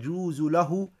لا يجوز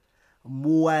له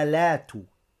موالاة.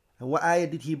 And what ayah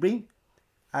did he bring?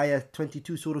 Ayah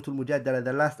 22 Surah Al-Mujadala,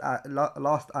 the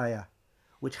last ayah,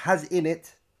 which has in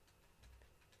it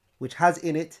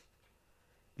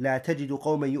لا تجد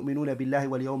قوما يؤمنون بالله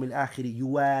واليوم الآخر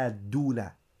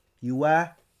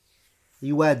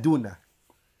يوادون.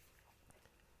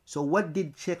 So what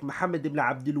did Sheikh Muhammad ibn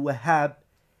Abdul Wahhab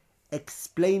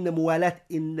explain the muwalat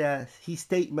in his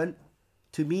statement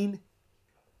to mean?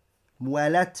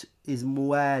 Muwalat is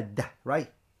muwaddah,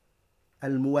 right?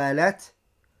 Al-muwalat,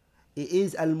 it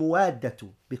is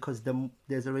al-muwaddatu, because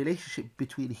there's a relationship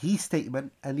between his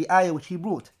statement and the ayah which he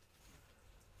brought.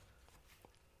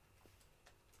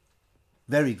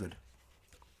 Very good.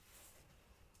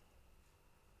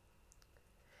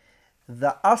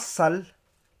 The asal,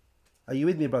 are you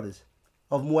with me, brothers?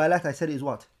 Of muwalat, I said, is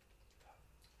what?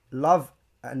 Love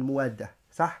and muwaddah.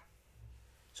 Sah?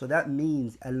 So that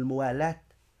means al-muwalat,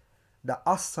 the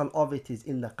asal of it is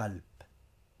in the qalb.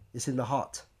 It's in the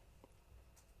heart.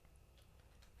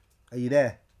 Are you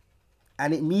there?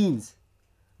 And it means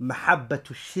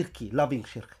mahabbatu shirki, loving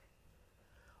shirk.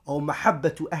 Or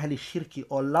mahabbatu ahli shirki,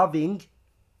 or loving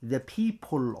the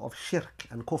people of shirk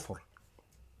and kufr.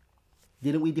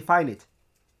 Didn't we define it?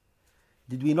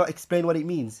 Did we not explain what it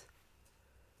means?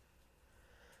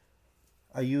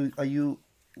 I hope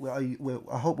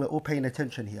we're all paying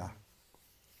attention here.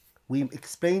 We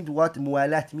explained what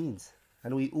muwalat means.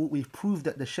 And we proved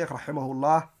that the Shaykh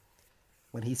rahimahullah,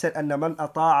 when he said أن من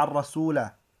أطاع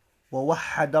الرسول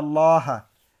ووحد الله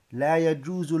لا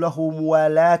يجوز له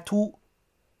موالاة,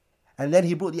 and then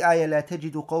he brought the ayah لا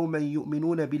تجد قوما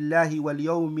يؤمنون بالله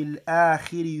واليوم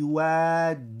الآخر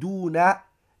يوادون.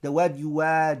 The word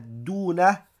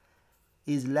يوادون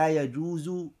is لا يجوز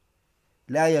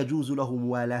له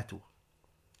موالاة.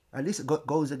 And this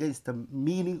goes against the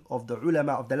meaning of the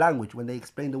ulama of the language when they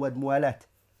explain the word muwalat.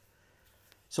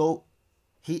 So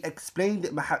he explained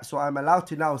it. So I'm allowed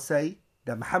to now say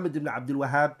that Muhammad ibn Abdul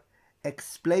Wahhab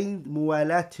explained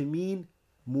muwalat to mean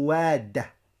muwaddah.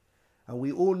 And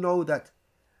we all know that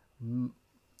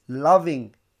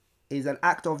loving is an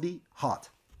act of the heart.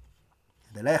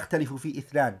 لا يختلف فيه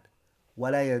اثنان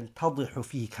ولا ينتضح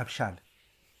فيه كبشان.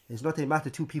 It's not a matter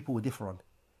two people will differ on.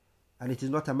 And it is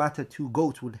not a matter two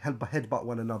goats would headbutt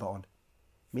one another on.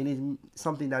 Meaning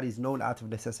something that is known out of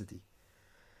necessity.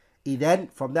 Then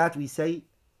from that we say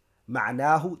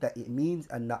معناه, that it means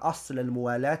أن أصل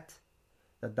الموالاة,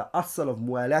 that the asl of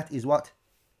muwalat is what?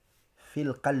 في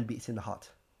القلب, it's in the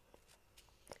heart.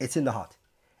 It's in the heart.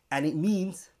 And it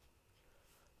means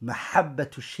محبة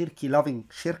الشرك, loving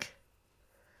shirk,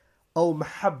 أو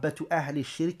محبة أهل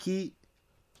الشرك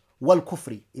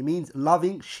والكفر. It means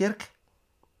loving shirk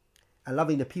and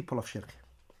loving the people of shirk.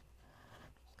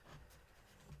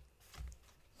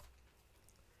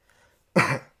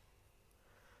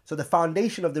 So the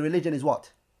foundation of the religion is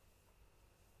what?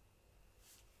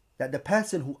 That the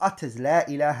person who utters La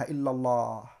ilaha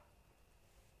illallah,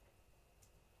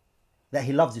 that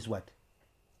he loves this word.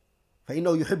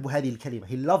 فإنه يحب هذه الكلمة.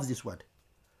 He loves this word.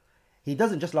 He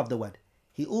doesn't just love the word.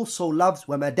 He also loves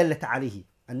وما دلت عليه,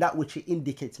 and that which it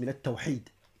indicates من التوحيد.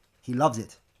 He loves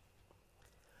it.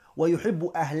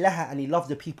 ويحب أهلها, and he loves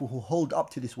the people who hold up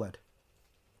to this word.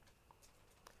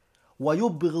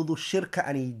 ويبغض الشرك,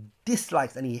 and he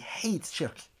dislikes and he hates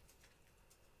shirk.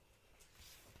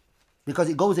 Because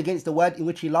it goes against the word in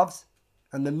which he loves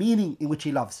and the meaning in which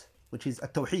he loves, which is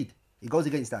التوحيد. It goes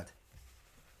against that.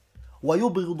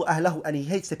 ويبغض أهله, and he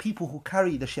hates the people who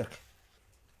carry the shirk.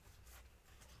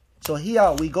 So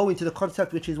here we go into the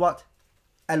concept which is what?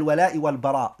 Al-wala'i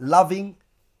wal-bara, loving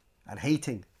and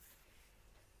hating.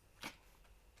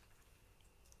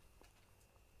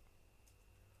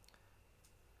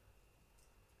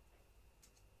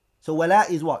 So wala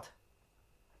is what?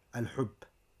 Al-hub.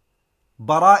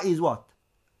 Bara is what?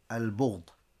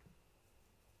 Al-bughd.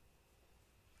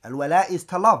 Al-wala is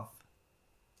to love.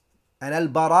 And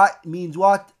al-bara means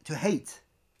what? To hate.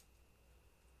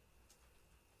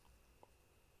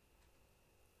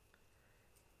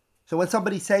 So when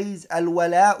somebody says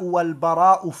al-wala'u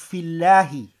wal-bara'u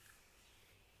fillahi,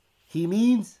 he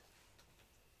means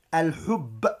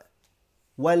al-hubb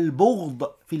wal-bughd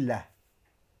fillah.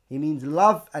 He means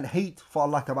love and hate for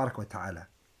Allah tabarak wa ta'ala.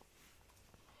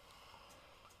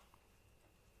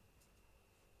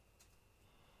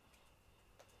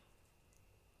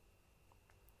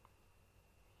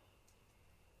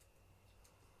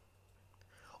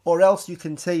 Or else you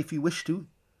can say, if you wish to,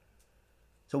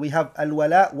 So we have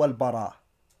al-wala wal-bara.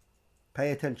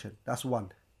 Pay attention, that's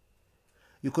one.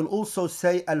 You can also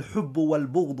say al-hubbu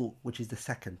wal-bughdu, which is the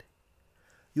second.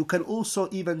 You can also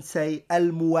even say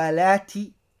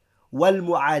al-muwalati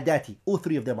wal-mu'adati. All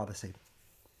three of them are the same.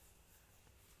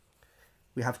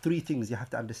 We have three things you have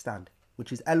to understand,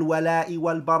 which is al-wala'i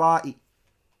wal-bara'i,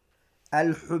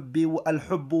 al-hubbu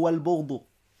wal-bughdu,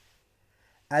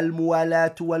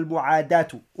 al-muwalatu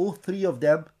wal-mu'adatu. All three of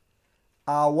them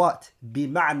are what?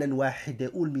 بمعنى واحد. They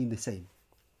all mean the same.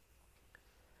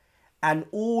 And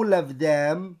all of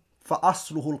them,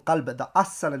 فَأَصْلُهُ الْقَلْبِ. The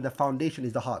asl and the foundation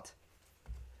is the heart.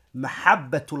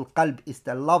 Mahabbatul qalb is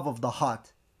the love of the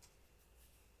heart.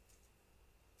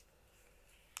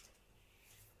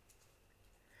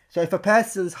 So if a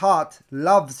person's heart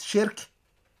loves shirk,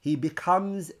 he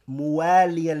becomes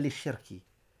muwaliyan li-shirki.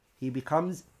 He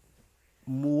becomes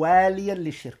muwaliyan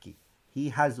li-shirki. He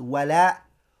has wala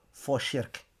for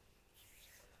shirk.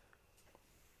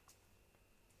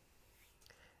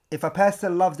 If a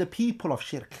person loves the people of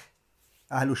shirk,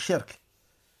 ahlul shirk,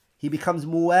 he becomes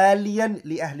muwaliyan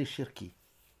li ahli shirki.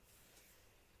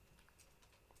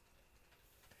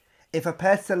 If a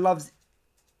person loves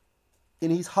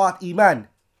in his heart iman,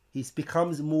 he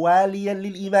becomes muwaliyan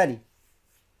lil imani.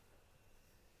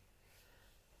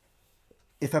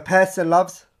 If a person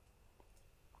loves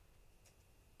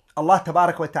Allah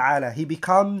tabarak wa ta'ala, he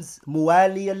becomes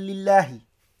muwaliyan lillahi.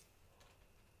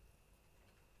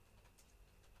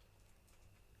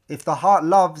 If the heart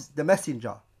loves the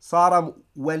messenger, صار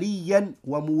وليا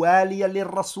ومواليا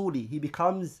للرسول, he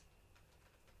becomes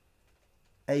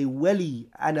a wali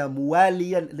and a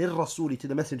muwaliyan للرسول, to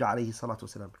the messenger عليه الصلاة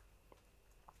والسلام.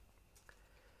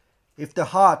 If the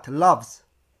heart loves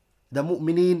the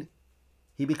mu'mineen,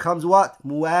 he becomes what?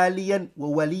 مواليا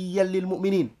ووليا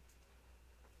للمؤمنين.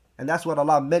 And that's what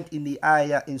Allah meant in the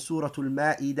ayah in Surah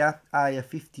Al-Ma'idah, ayah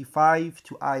 55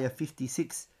 to ayah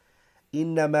 56.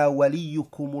 إنما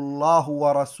وليكم الله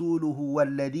ورسوله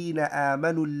والذين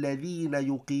آمنوا الذين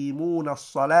يقيمون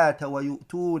الصلاة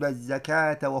ويؤتون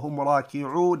الزكاة وهم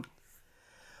راكعون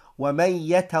ومن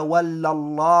يتولى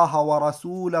الله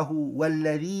ورسوله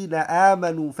والذين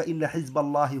آمنوا فإن حزب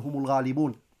الله هم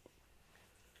الغالبون.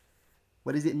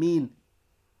 What does it mean?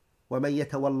 ومن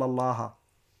يتولى الله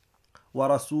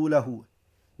ورسوله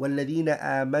والذين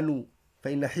آمنوا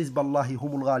فإن حزب الله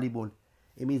هم الغالبون.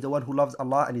 It means the one who loves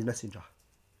Allah and His Messenger.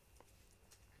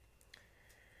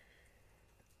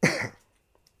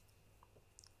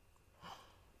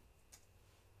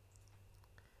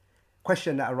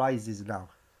 Question that arises now.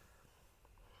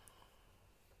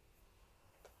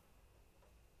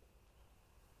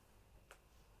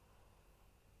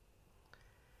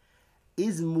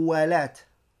 Is muwalat,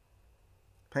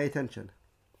 pay attention.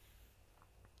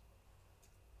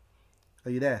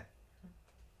 Are you there?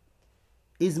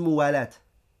 Is muwalat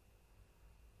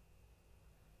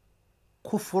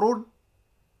kufrun,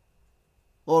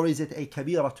 or is it a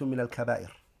kabiratun min al-kabair?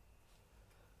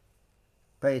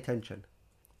 Pay attention.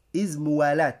 Is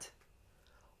muwalat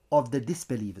of the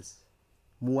disbelievers,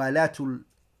 muwalatul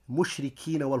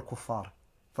mushrikeen wal kuffar,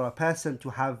 for a person to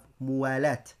have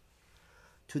muwalat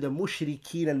to the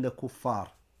mushrikeen and the kuffar,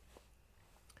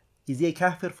 is he a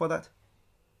kafir for that?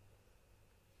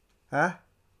 Huh?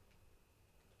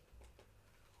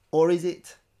 Or is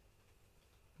it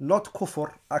not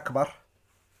kufr akbar,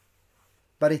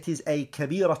 but it is a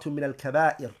kabiratun min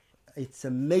al-kabair? It's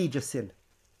a major sin.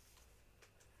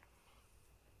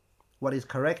 What is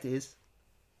correct is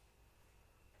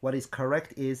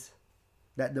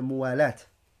that the muwalat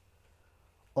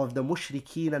of the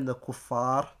mushrikeen and the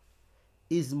kuffar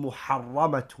is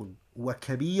muharramatun wa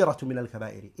kabiratun min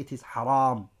al-kabair. It is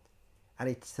haram and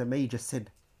it's a major sin,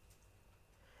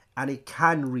 and it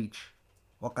can reach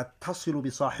وَقَدْ تَصِلُ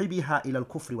بِصَاحِبِهَا إِلَى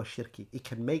الْكُفْرِ وَالشِّرْكِ. It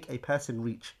can make a person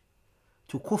reach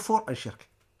to kufr and shirk.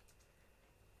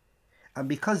 And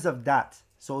because of that,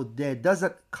 so there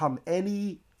doesn't come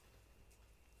any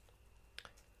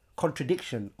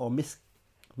contradiction or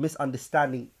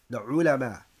misunderstanding. The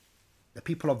ulama, the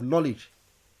people of knowledge,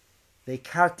 they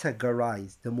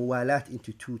categorize the muwalat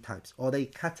into two types, or they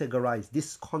categorize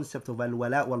this concept of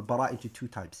al-wala wal-bara into two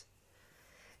types.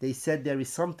 They said there is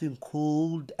something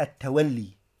called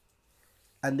at-tawalli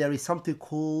and there is something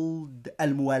called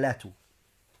al-muwalatu.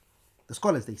 The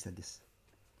scholars, they said this.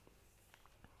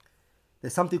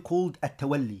 There's something called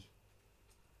at-tawalli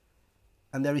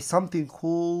and there is something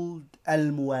called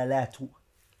al-muwalatu.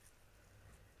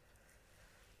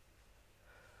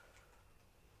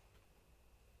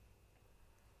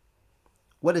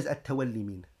 What does at-tawalli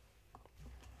mean?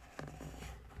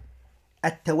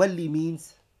 At-tawalli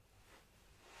means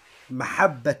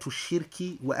Mahabbatu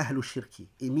shirki wa ahlu shirki.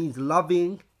 It means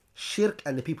loving shirk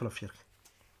and the people of shirk.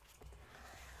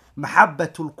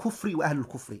 Mahabbatul kufri wa ahlul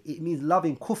kufri. It means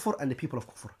loving kufr and the people of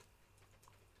kufr.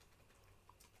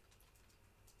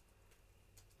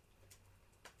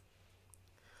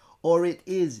 Or it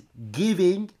is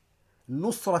giving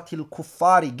nusratil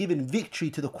kuffari, giving victory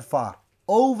to the kuffar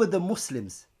over the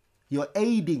Muslims. You're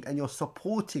aiding and you're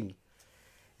supporting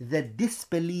the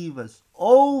disbelievers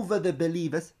over the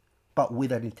believers, but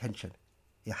with an intention.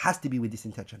 It has to be with this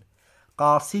intention.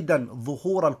 قاصدا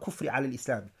ظهور الكفر على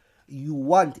الإسلام. You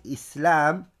want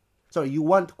you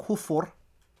want kufr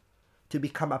to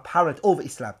become apparent over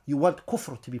Islam. You want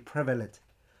kufr to be prevalent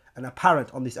and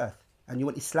apparent on this earth. And you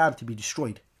want Islam to be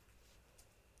destroyed.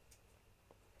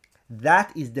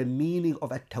 That is the meaning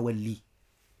of at-tawalli.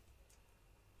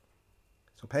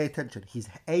 So pay attention. He's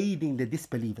aiding the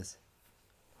disbelievers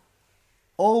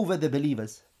over the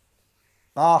believers.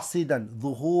 قاصدا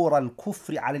ظهور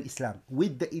الكفر على الإسلام.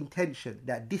 With the intention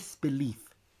that disbelief,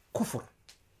 kufr,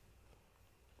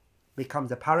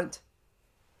 becomes apparent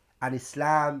and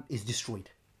Islam is destroyed.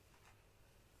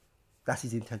 That's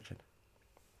his intention.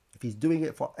 If he's doing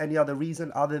it for any other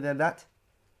reason other than that,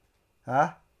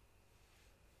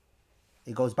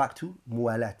 it goes back to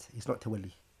muwalat. It's not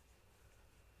tawalli.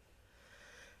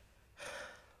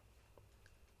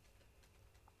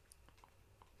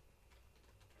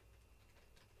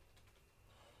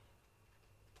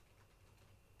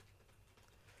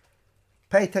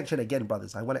 Pay attention again,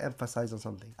 brothers. I want to emphasize on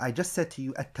something. I just said to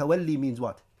you, at-tawalli means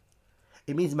what?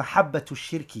 It means mahabbatu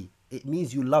shirki. It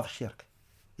means you love shirk.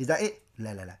 Is that it?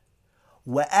 La la la.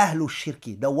 Wa ahlu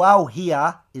shirki. The waw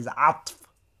here is atf.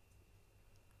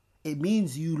 It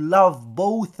means you love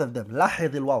both of them.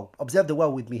 Lahid al-waw. Observe the waw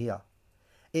with me here.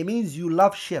 It means you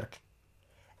love shirk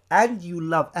and you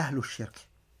love ahlu shirk.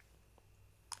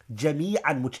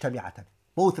 Jami'an mujtami'atan.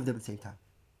 Both of them at the same time.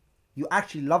 You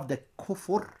actually love the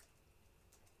kufr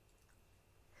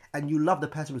and you love the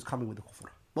person who's coming with the kufr.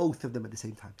 Both of them at the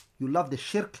same time. You love the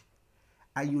shirk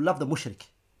and you love the mushrik.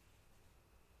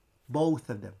 Both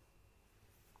of them.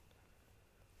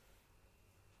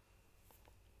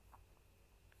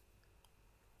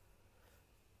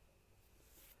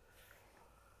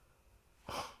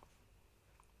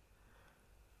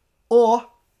 Or,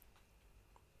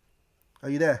 are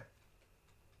you there?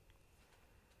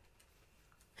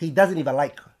 He doesn't even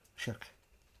like shirk.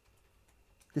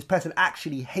 This person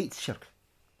actually hates shirk.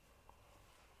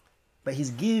 But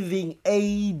he's giving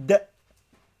aid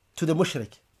to the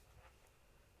mushrik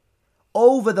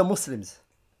over the Muslims.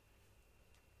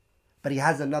 But he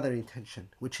has another intention,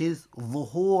 which is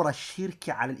ظهور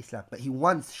الشرك على الإسلام. But he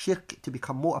wants shirk to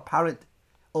become more apparent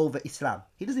over Islam.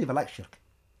 He doesn't even like shirk.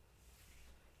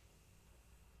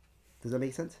 Does that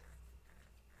make sense?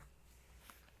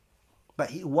 But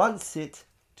he wants it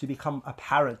to become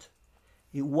apparent.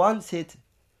 He wants it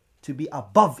to be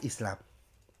above Islam.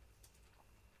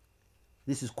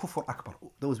 This is kufr akbar,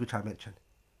 those which I mentioned.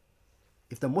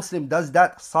 If the Muslim does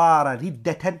that, صار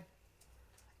ردة,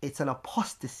 it's an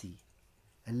apostasy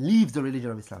and leaves the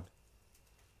religion of Islam.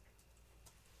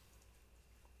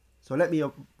 So let me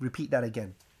repeat that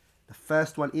again. The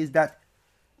first one is that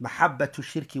mahabbatu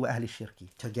shirki wa ahli shirki,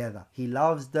 together. He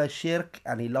loves the shirk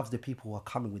and he loves the people who are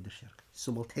coming with the shirk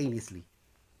simultaneously.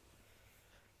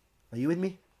 Are you with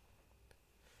me?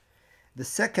 The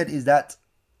second is that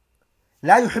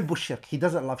لا يحب الشرك. He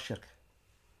doesn't love shirk.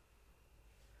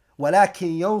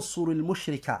 ولكن ينصر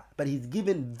المشرك. But he's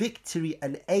given victory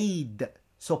and aid,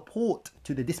 support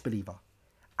to the disbeliever.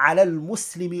 على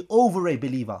المسلم over a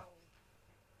believer.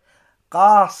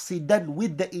 قاصدا,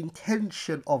 with the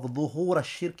intention of ظهور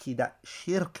الشرك, that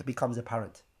shirk becomes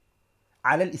apparent.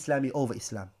 على الإسلام over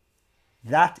Islam.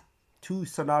 That two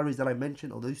scenarios that I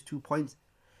mentioned, or those 2 points,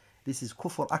 this is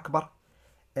kufr akbar.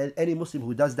 And any Muslim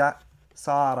who does that,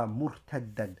 صار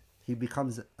مرتدا. He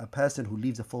becomes a person who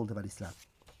leaves the fold of Islam.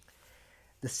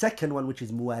 The second one, which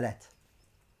is muwalat.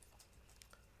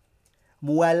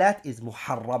 Muwalat is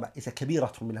muharrama. It's a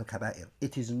kabiratu min al-kabair.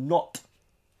 It is not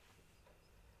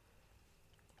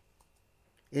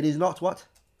what?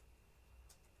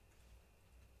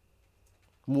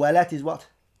 Muwalat is what?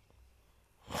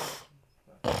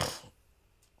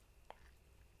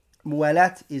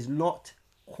 Muwalat is not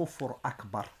kufr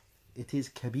akbar. It is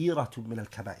kabiratu min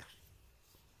al-kabair.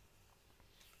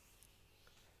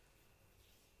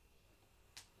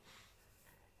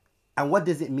 And what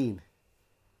does it mean?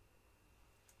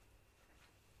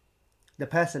 The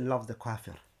person loves the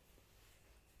kafir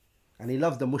and he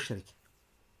loves the mushrik.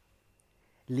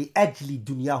 لأجل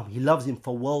دنياهم. He loves him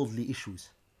for worldly issues.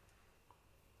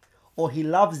 Or he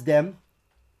loves them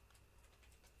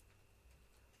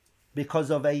because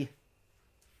of a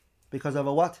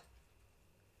what?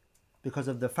 Because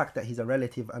of the fact that he's a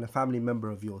relative and a family member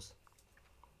of yours.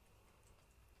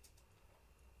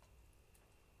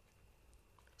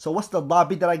 So what's the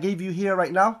dabit that I gave you here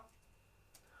right now?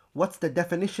 What's the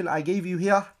definition I gave you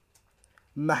here?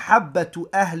 Mahabbatu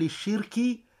ahli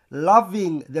shirki,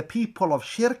 loving the people of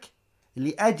shirk,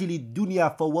 li'ajli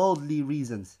dunya, for worldly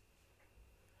reasons.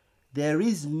 There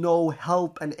is no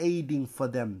help and aiding for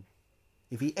them.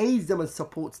 If he aids them and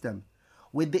supports them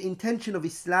with the intention of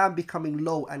Islam becoming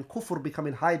low and kufr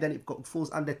becoming high, then it falls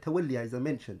under tawalli, as I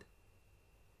mentioned.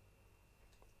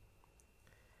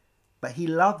 But he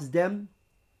loves them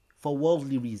for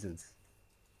worldly reasons.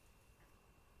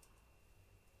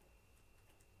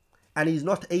 And he's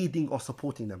not aiding or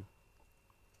supporting them.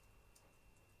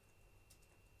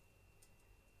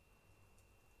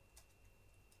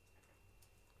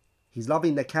 He's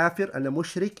loving the kafir and the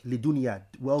mushrik lidunya,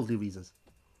 worldly reasons.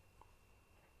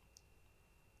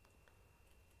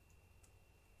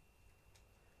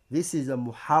 This is a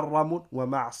muharramun wa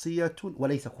ma'siyatun wa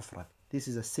laysa kufran. This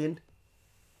is a sin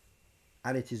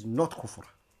and it is not kufr.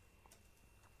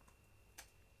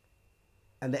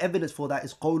 And the evidence for that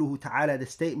is قوله ta'ala, the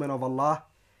statement of Allah,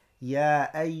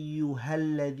 يا أيها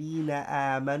الذين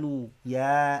آمنوا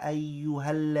يا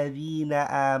أيها الذين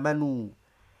آمنوا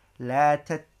لا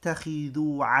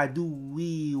تتخذوا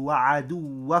عدوي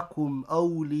وعدوكم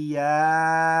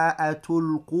أولياء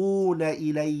تلقون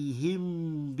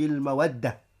إليهم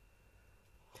بالمودة.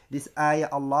 This ayah,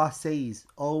 Allah says,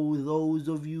 "O those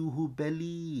of you who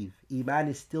believe," Iman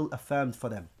is still affirmed for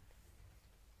them.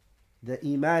 The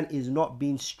Iman is not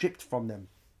being stripped from them.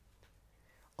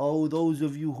 "O those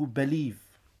of you who believe,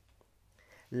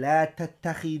 لا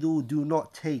تتخذوا, do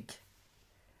not take,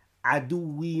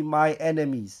 عدوي, my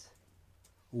enemies,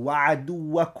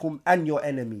 وعدوكم, and your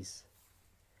enemies,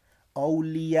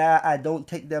 أولياء, don't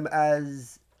take them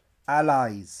as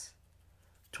allies,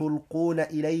 تلقون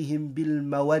إليهم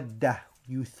بالمودة,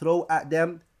 you throw at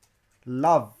them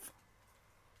love."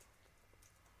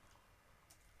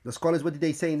 The scholars, what did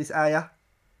they say in this ayah?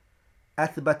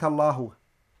 أثبت الله,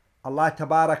 Allah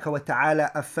تبارك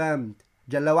وتعالى affirmed,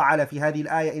 جل وعلا, في هذه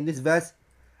الآية, in this verse,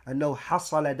 أنه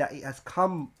حصل, that it has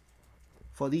come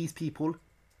for these people,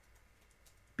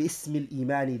 باسم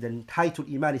الإيمان, the title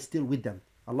Iman is still with them.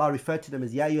 Allah referred to them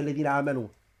as يا أيها الذين آمنوا.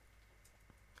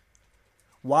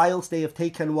 Whilst they have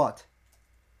taken what?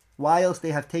 Whilst they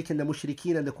have taken the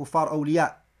mushrikeen and the kuffar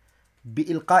awliya,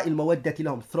 بإلقاء المودة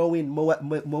لهم, throwing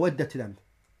مودة to them.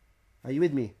 Are you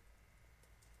with me?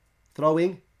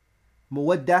 Throwing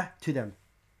muwaddah to them.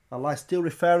 Allah is still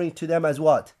referring to them as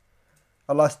what?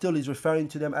 Allah still is referring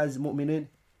to them as mu'minun.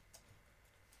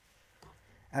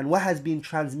 And what has been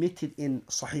transmitted in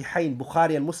Sahihain,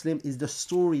 Bukhari and Muslim, is the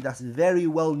story that's very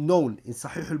well known in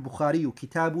Sahih al-Bukhari,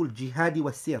 Kitabul Jihadi wa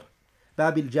Sir,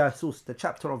 Bab al-Jasus, the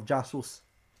chapter of Jasus.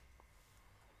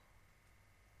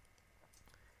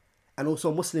 And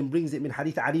also Muslim brings it min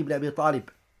Hadith Ali ibn Abi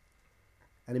Talib.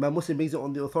 And Imam Muslim brings it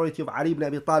on the authority of Ali ibn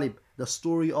Abi Talib, the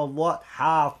story of what?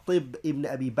 Hatib ibn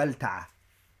Abi Balta'a.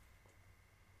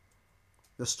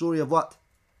 The story of what?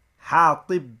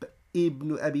 Hatib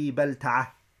ibn Abi Balta'a.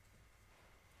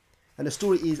 And the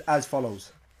story is as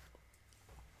follows.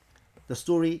 The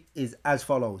story is as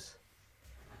follows.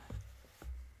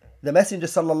 The Messenger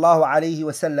sallallahu alayhi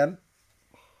wasallam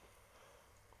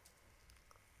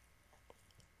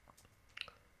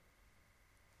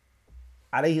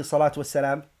alayhi salatu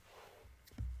wassalam,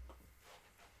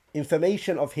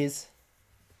 information of his,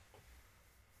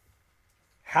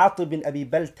 Hatib bin Abi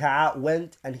Balta'a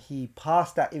went and he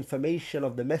passed that information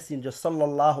of the Messenger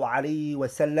sallallahu alayhi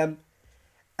wasallam,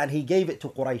 and he gave it to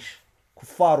Quraysh,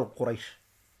 Kuffar Quraysh.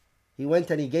 He went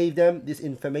and he gave them this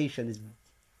information.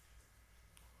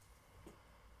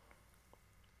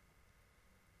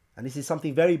 And this is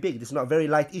something very big. This is not a very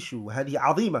light issue. هذه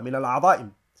عظيمة من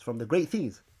العظائم. It's from the great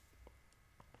things.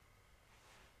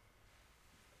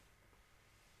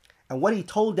 And what he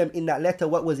told them in that letter,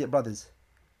 what was it, brothers?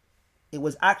 It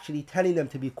was actually telling them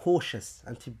to be cautious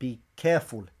and to be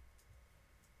careful.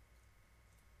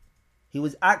 He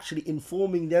was actually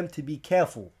informing them to be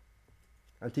careful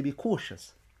and to be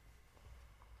cautious.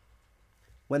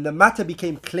 When the matter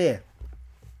became clear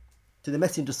to the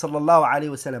Messenger sallallahu alaihi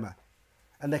wasallam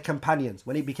and the companions,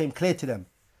 when it became clear to them,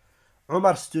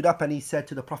 Umar stood up and he said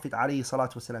to the Prophet alayhi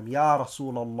salatu wasalam, Ya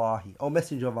Rasulullah, O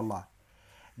Messenger of Allah,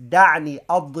 Da'ni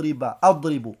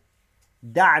adribu,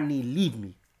 Da'ni, leave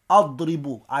me,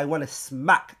 adribu, I want to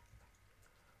smack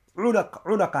unaqa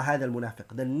hadha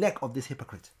al-munafiq, the neck of this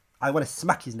hypocrite. I want to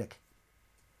smack his neck.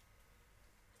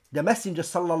 The Messenger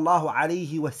sallallahu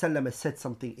alayhi wasallam has said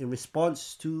something in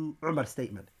response to Umar's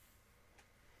statement.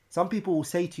 Some people will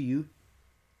say to you,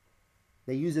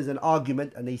 they use as an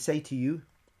argument, and they say to you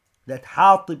that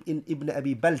Hatib ibn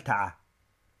Abi Balta'a,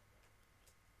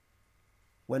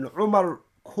 when Umar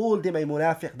called him a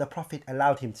munafiq, the Prophet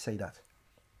allowed him to say that,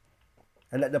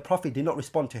 and that the Prophet did not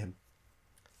respond to him.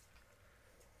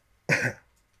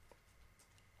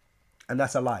 And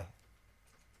that's a lie.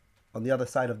 On the other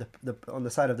side of on the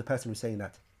side of the person who's saying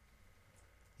that,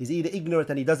 he's either ignorant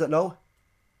and he doesn't know,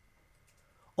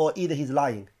 or either he's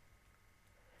lying,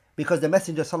 because the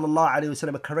Messenger sallallahu alaihi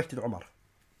wasallam corrected Umar.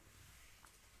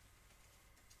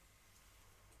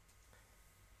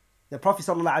 The Prophet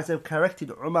sallallahu alaihi wasallam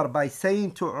corrected Umar by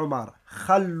saying to Umar,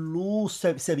 "Khallu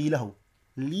sabilahu,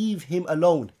 leave him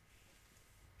alone.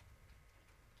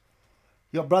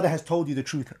 Your brother has told you the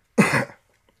truth."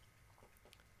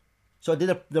 So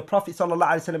the Prophet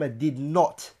ﷺ did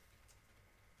not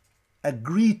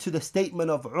agree to the statement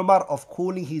of Umar of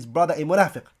calling his brother a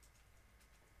munafiq.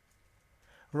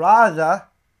 Rather,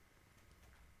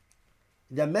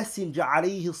 the Messenger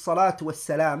alayhi salatu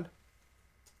wassalam,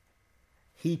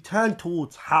 he turned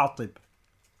towards Hatib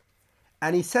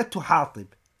and he said to Hatib,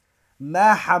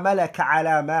 "Ma hamalaka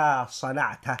ala ma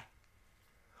sana'ta."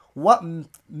 What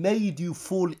made you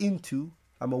fall into,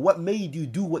 what made you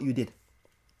do what you did?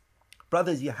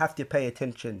 Brothers, you have to pay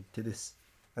attention to this,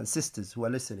 and sisters who are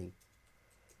listening.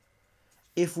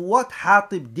 If what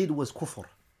Hatib did was kufr,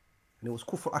 and it was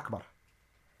kufr akbar,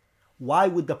 why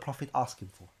would the Prophet ask him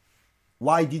for?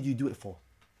 Why did you do it for?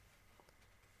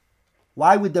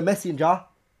 Why would the Messenger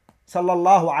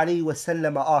sallallahu alaihi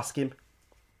wasallam ask him?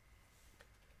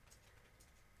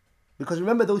 Because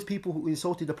remember those people who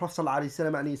insulted the Prophet sallallahu alaihi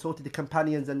wasallam and insulted the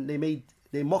companions, and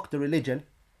they mocked the religion.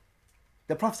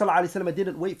 The Prophet ﷺ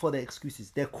didn't wait for their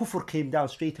excuses. Their kufr came down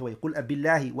straight away. قُلْ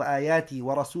أَبِاللَّهِ وَآيَاتِهِ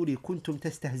وَرَسُولِهِ كُنْتُمْ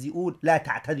تَسْتَهْزِئُونَ لَا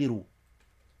تَعْتَذِرُوا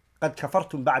قَدْ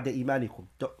كَفَرْتُمْ بَعْدَ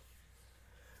إِيمَانِكُمْ.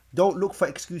 Don't look for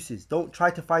excuses. Don't try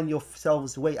to find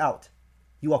yourselves way out.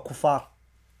 You are kuffar.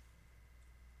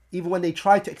 Even when they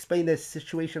try to explain their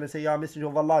situation and say, "Ya Messenger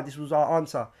of Allah, this was our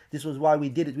answer. This was why we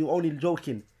did it. We were only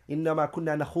joking. إِنَّمَا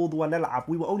كُنَّا نَخُوضُ وَنَلْعَبُ."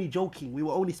 We were only joking. We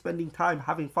were only spending time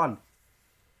having fun.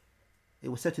 It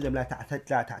was said to them, "La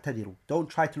ta'tadiru." Don't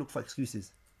try to look for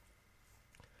excuses.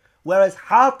 Whereas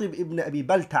Hatib ibn Abi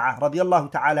Balta'a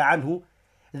radiyallahu ta'ala anhu,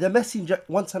 the Messenger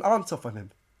wants an answer from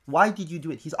him. Why did you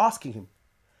do it? He's asking him.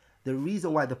 The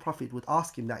reason why the Prophet would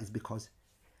ask him that is because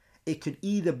it could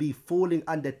either be falling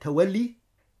under tawalli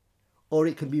or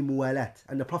it can be muwalat.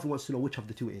 And the Prophet wants to know which of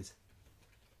the two it is.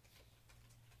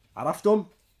 Araftum?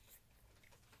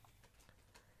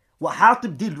 What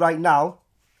Hatib did right now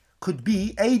could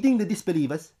be aiding the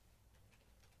disbelievers.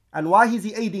 And why is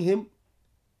he aiding him?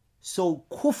 So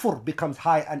kufr becomes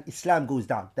high and Islam goes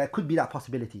down. There could be that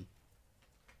possibility.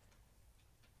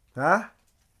 Huh?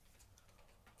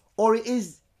 Or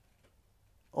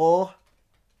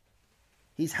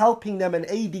he's helping them and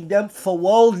aiding them for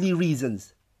worldly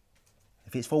reasons.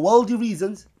 If it's for worldly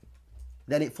reasons,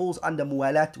 then it falls under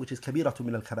muwalat, which is kabiratu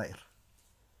min al-kabair.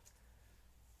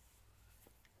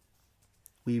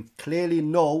 We clearly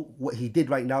know what he did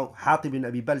right now. Hatib bin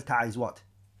Abi Balta'a is what?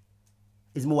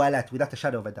 Is muwalat, without a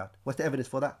shadow of a doubt. What's the evidence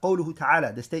for that? قوله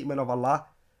تعالى, the statement of Allah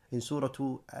in Surah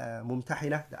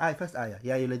Mumtahina, the first ayah.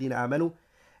 يا أيها الذين آمنوا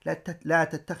لا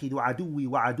تتخذوا عدوي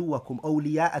وعدوكم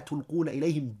أولياء تلقون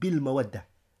إليهم بالمودة.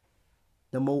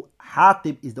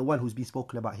 Hatib is the one who's been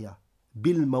spoken about here.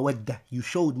 بالمودة. You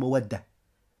showed mawadda.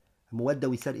 Mawadda,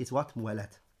 we said, is what?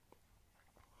 Muwalat.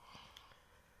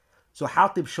 So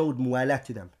Hatib showed muwalat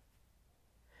to them.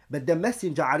 But the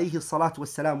Messenger alayhi salatu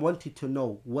wasalam wanted to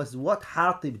know, was what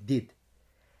Hatib did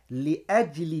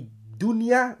لأجل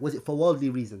dunya, was it for worldly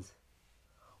reasons?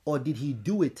 Or did he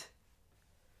do it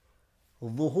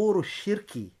ظهور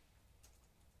الشرك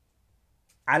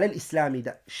على الإسلام,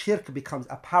 that shirk becomes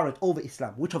apparent over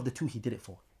Islam? Which of the two he did it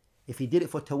for? If he did it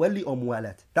for tawalli or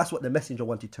muwalat? That's what the Messenger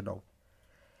wanted to know.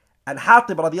 And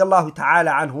Hatib radiyallahu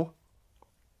ta'ala anhu,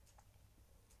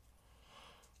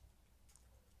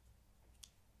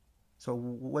 so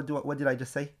what did I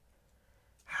just say?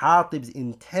 Hatib's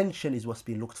intention is what's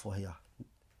being looked for here.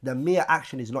 The mere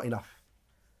action is not enough.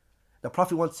 The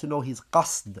Prophet wants to know his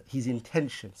qasd, his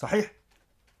intention. Sahih?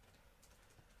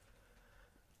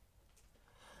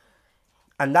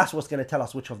 And that's what's going to tell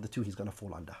us which of the two he's going to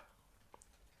fall under.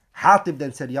 Hatib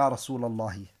then said, Ya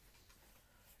Rasulullah,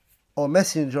 O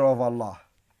Messenger of Allah,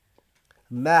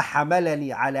 ما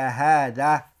حملني على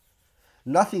هذا,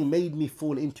 nothing made me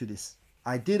fall into this.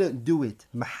 I didn't do it.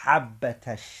 محبة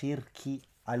الشرك,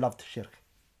 I loved shirk.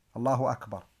 Allahu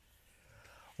Akbar.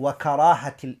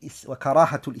 وَكَرَاهَةُ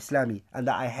الْإِسْلَامِ, and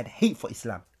that I had hate for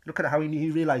Islam. Look at how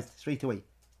he realized straight away.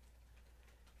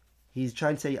 He's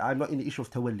trying to say, I'm not in the issue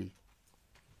of tawalli.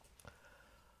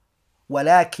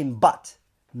 وَلَكِنْ but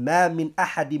مَا مِنْ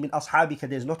أَحَدٍ مِنْ أَصْحَابِكَ,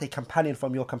 there's not a companion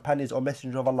from your companions or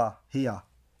messenger of Allah here,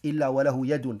 إِلَّا وَلَهُ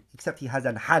يَدٌ, except he has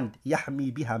a hand,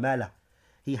 يَحْمِي بِهَا مَالَهُ,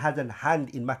 he has a hand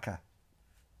in Mecca.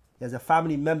 He has a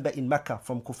family member in Mecca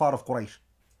from Kuffar of Quraysh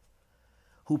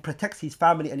who protects his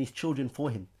family and his children for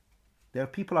him. Their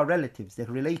people are relatives, they're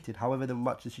related, however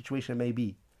much the situation may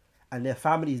be, and their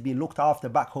family is being looked after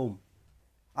back home.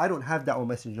 I don't have that, O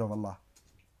Messenger of Allah.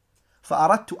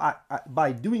 فَأَرَدْتُ,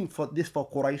 by doing this for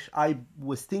Quraysh, I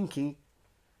was thinking,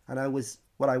 and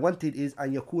what I wanted is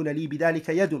أَن يَكُونَ لِي بِذَلِكَ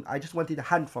يَدٌ, I just wanted a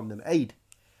hand from them, aid.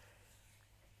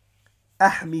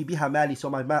 أَحْمِي بِهَا مَالِي, so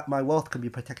my wealth can be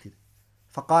protected.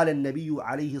 فقال النبي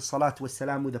عليه الصلاة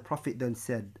والسلام, the Prophet then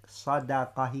said,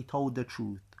 صدق, he told the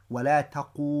truth. ولا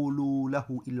تقولوا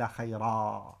له إلا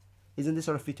خيرا. Isn't this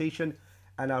a refutation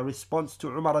and a response to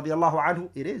Umar radiallahu anhu?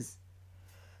 It is.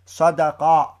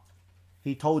 صدق,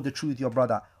 he told the truth, your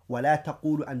brother. ولا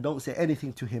تقولوا, and don't say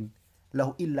anything to him,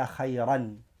 له إلا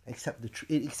خيرا,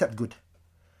 except good.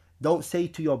 Don't say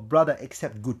to your brother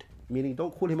except good. Meaning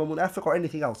don't call him a munafiq or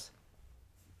anything else.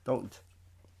 Don't.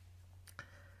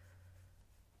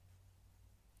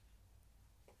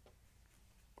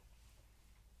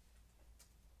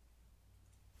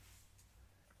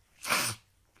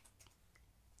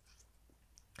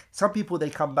 Some people, they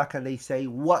come back and they say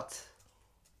what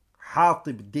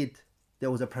Hatib did, there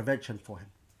was a prevention for him.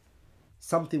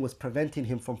 Something was preventing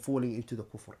him from falling into the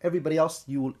kufr. Everybody else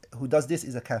who does this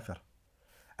is a kafir.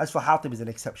 As for Hatib, is an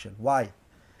exception. Why?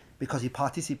 Because he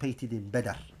participated in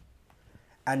Badr.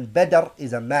 And Badr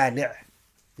is a mani',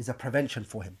 is a prevention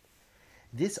for him.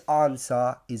 This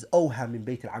answer is awham min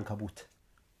Bayt al-Ankabut.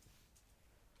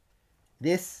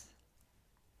 This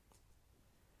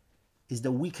is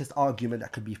the weakest argument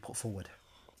that could be put forward.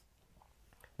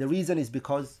 The reason is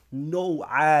because no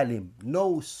alim,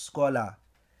 no scholar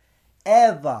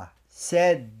ever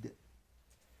said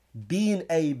being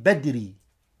a Badri,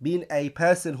 being a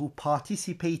person who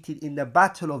participated in the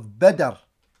battle of Badr,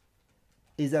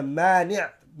 is a mani'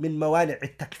 min mawani'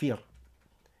 al-takfir,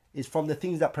 is from the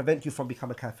things that prevent you from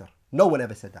becoming a kafir. No one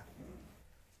ever said that.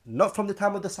 Not from the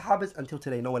time of the Sahabas until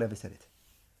today, no one ever said it.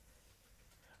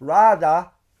 Rather,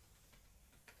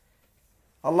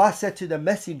 Allah said to the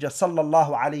Messenger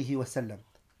sallallahu alayhi wasallam,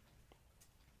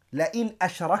 لَإِنْ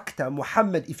أَشْرَكْتَ,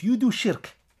 Muhammad, if you do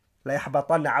shirk,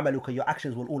 لَيَحْبَطَنَّ عَمَلُكَ, your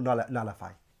actions will all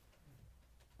nullify.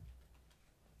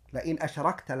 لَإِنْ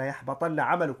أَشْرَكْتَ لَيَحْبَطَنَّ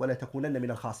عَمَلُكَ وَلَتَكُونَنَّ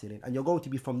مِنَ الْخَاسِرِينَ, and you're going to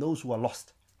be from those who are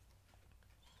lost.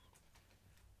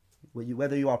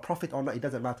 Whether you are a prophet or not, it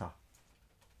doesn't matter.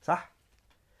 صح?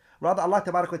 Rather, Allah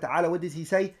tabarak wa ta'ala, what does he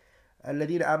say?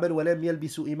 الذين آمنوا ولم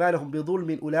يلبسوا إيمانهم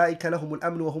بظلم أولئك لهم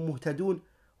الأمن وهم مهتدون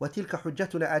وتلك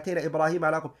حجتنا آتينا إبراهيم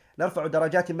على قوم نرفع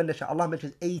درجات من نشاء. Allah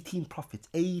mentions 18 prophets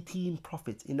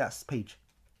in that page.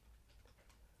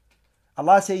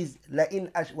 Allah says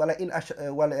لئن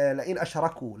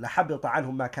أشركوا لحبط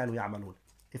عنهم ما كانوا يعملون.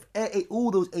 If all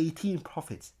those 18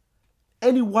 prophets,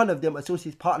 any one of them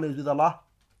associates partners with Allah,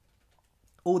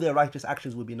 all their righteous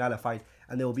actions will be nullified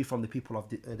and they will be from the people of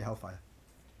the hellfire.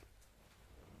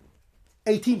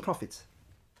 18 prophets.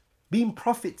 Being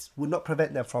prophets would not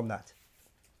prevent them from that.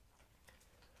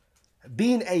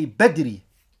 Being a Badri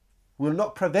will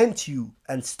not prevent you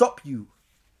and stop you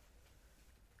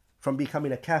from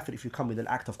becoming a kafir if you come with an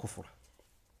act of kufr.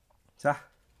 صح?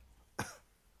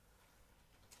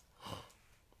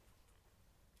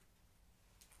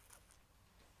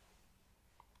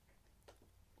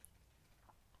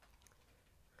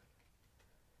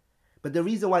 But the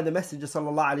reason why the Messenger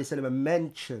sallallahu alaihi wasallam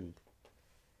mentioned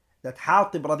that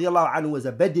Hatib radiallahu anhu was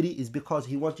a Badri is because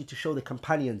he wanted to show the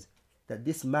companions that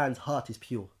this man's heart is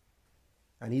pure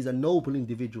and he's a noble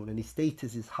individual and his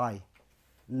status is high.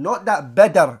 Not that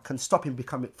Badr can stop him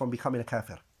from becoming a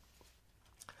kafir.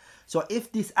 So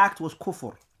if this act was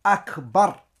kufr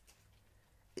akbar,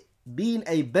 being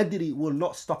a Badri will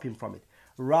not stop him from it.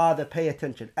 Rather, pay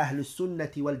attention. Ahlus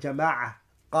Sunnati wal Jama'ah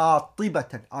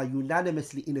qatibatan are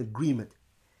unanimously in agreement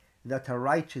that a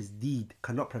righteous deed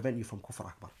cannot prevent you from kufr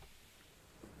akbar.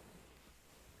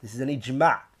 This is an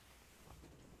ijma'.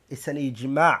 It's an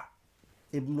ijma'.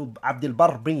 Ibn Abdul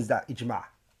Barr brings that ijma'.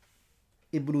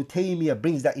 Ibn Taymiyyah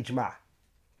brings that ijma'.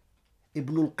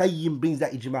 Ibn al-Qayyim brings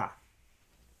that ijma'.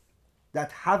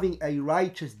 That having a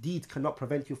righteous deed cannot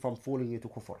prevent you from falling into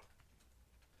kufr.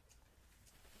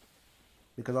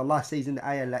 Because Allah says in the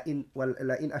ayah, لَإِنْ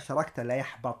أَشْرَكْتَ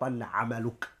لَيَحْبَطَنَّ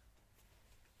عَمَلُكَ.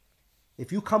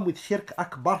 If you come with shirk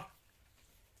akbar,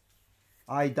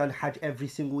 I done Hajj every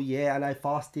single year and I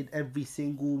fasted every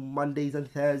single Mondays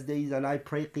and Thursdays and I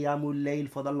pray Qiyamul Layl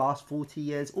for the last 40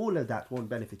 years. All of that won't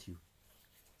benefit you.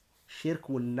 Shirk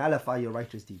will nullify your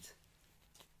righteous deeds.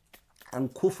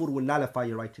 And kufr will nullify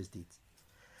your righteous deeds.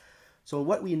 So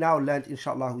what we now learned,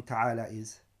 inshaAllah ta'ala,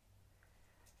 is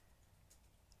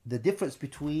the difference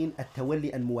between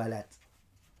at-tawalli and muwalat.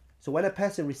 So when a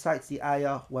person recites the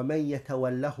ayah, وَمَنْ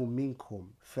يَتَوَلَّهُمْ مِنْكُمْ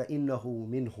فَإِنَّهُ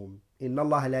مِنْهُمْ إِنَّ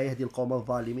اللَّهَ لَا يَهْدِي الْقَوْمَ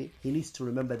الظَّالِمِينَ, he needs to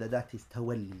remember that that is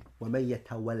tawalli. وَمَنْ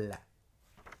يَتَوَلَّ.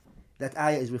 That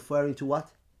ayah is referring to what?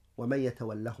 وَمَنْ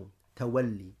يَتَوَلَّهُمْ.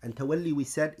 Tawalli. And tawalli, we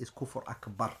said, is kufr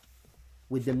akbar,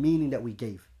 with the meaning that we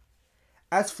gave.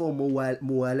 As for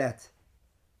muwalat,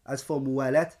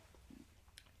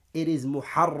 it is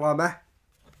muharramah.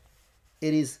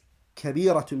 It is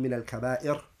kabiratun min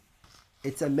al-kaba'ir.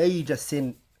 It's a major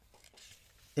sin.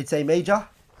 It's a major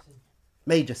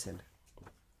sin.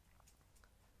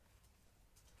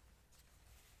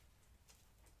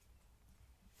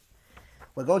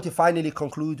 We're going to finally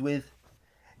conclude with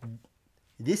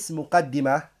this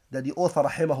muqaddimah that the author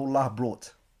rahimahullah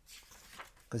brought.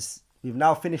 Because we've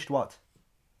now finished what?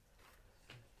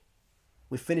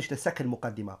 We finished the second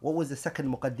muqaddimah. What was the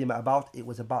second muqaddimah about? It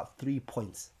was about 3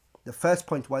 points. The first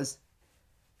point was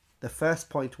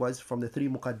from the 3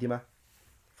 muqaddimah,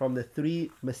 from the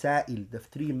 3 masail, the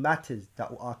 3 matters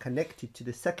that are connected to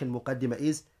the second muqaddimah,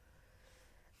 is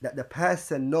that the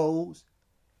person knows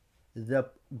the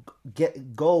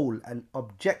goal and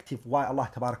objective why Allah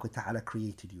tabarak wa ta'ala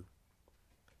created you.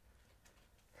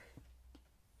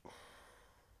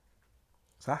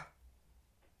 Sah?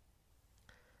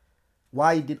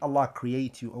 Why did Allah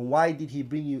create you, and why did He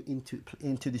bring you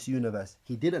into this universe?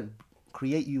 He didn't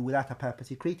create you without a purpose.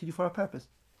 He created you for a purpose,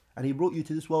 and He brought you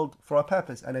to this world for a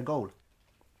purpose and a goal.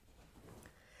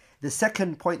 The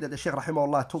second point that the Shaykh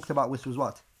rahimahullah talked about, which was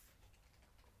what?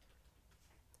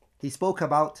 He spoke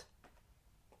about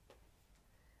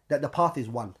that the path is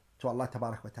one to Allah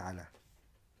tabarak wa ta'ala,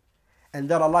 and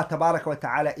that Allah tabarak wa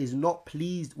ta'ala is not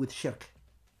pleased with shirk.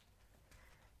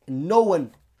 No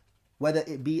one, whether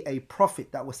it be a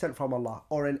prophet that was sent from Allah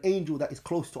or an angel that is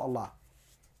close to Allah,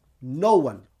 no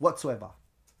one whatsoever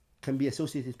can be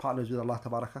associated partners with Allah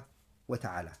tabaraka wa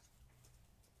ta'ala.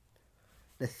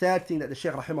 The third thing that the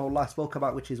Shaykh rahimahullah spoke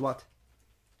about, which is what?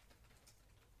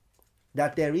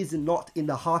 That there is not in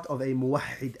the heart of a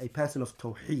muwahhid, a person of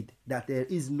tawheed, that there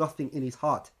is nothing in his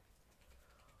heart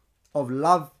of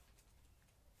love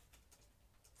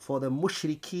for the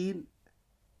mushrikeen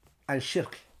and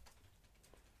shirk.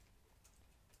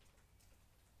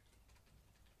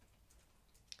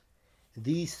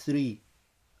 These 3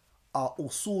 are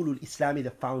Usool al-Islami,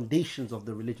 the foundations of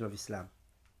the religion of Islam.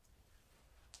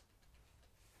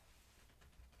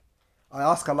 I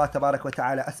ask Allah tabarak wa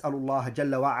ta'ala, as'alullah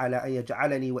jalla wa ala an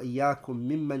yaj'alani wa iyyakum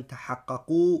mimman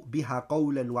tahaqqaqu biha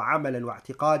qawlan wa 'amalan wa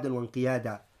i'tiqadan wa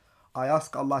inqiyada. I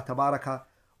ask Allah tabaraka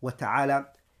wa ta'ala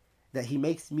that He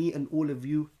makes me and all of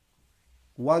you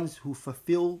ones who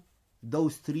fulfill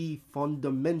those 3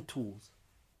 fundamentals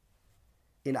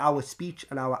in our speech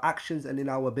and our actions and in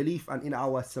our belief and in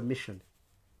our submission.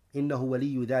 إِنَّهُ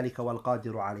وَلِيُّ ذَلِكَ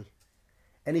وَالْقَادِرُ عَلَيْهِ.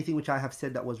 Anything which I have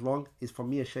said that was wrong is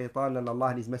from me and shaitan, and Allah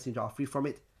and His Messenger are free from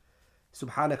it.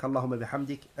 سبحانك اللهم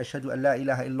بحمدك أشهد أن لا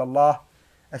إله إلا الله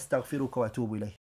أستغفرك وأتوب إليه.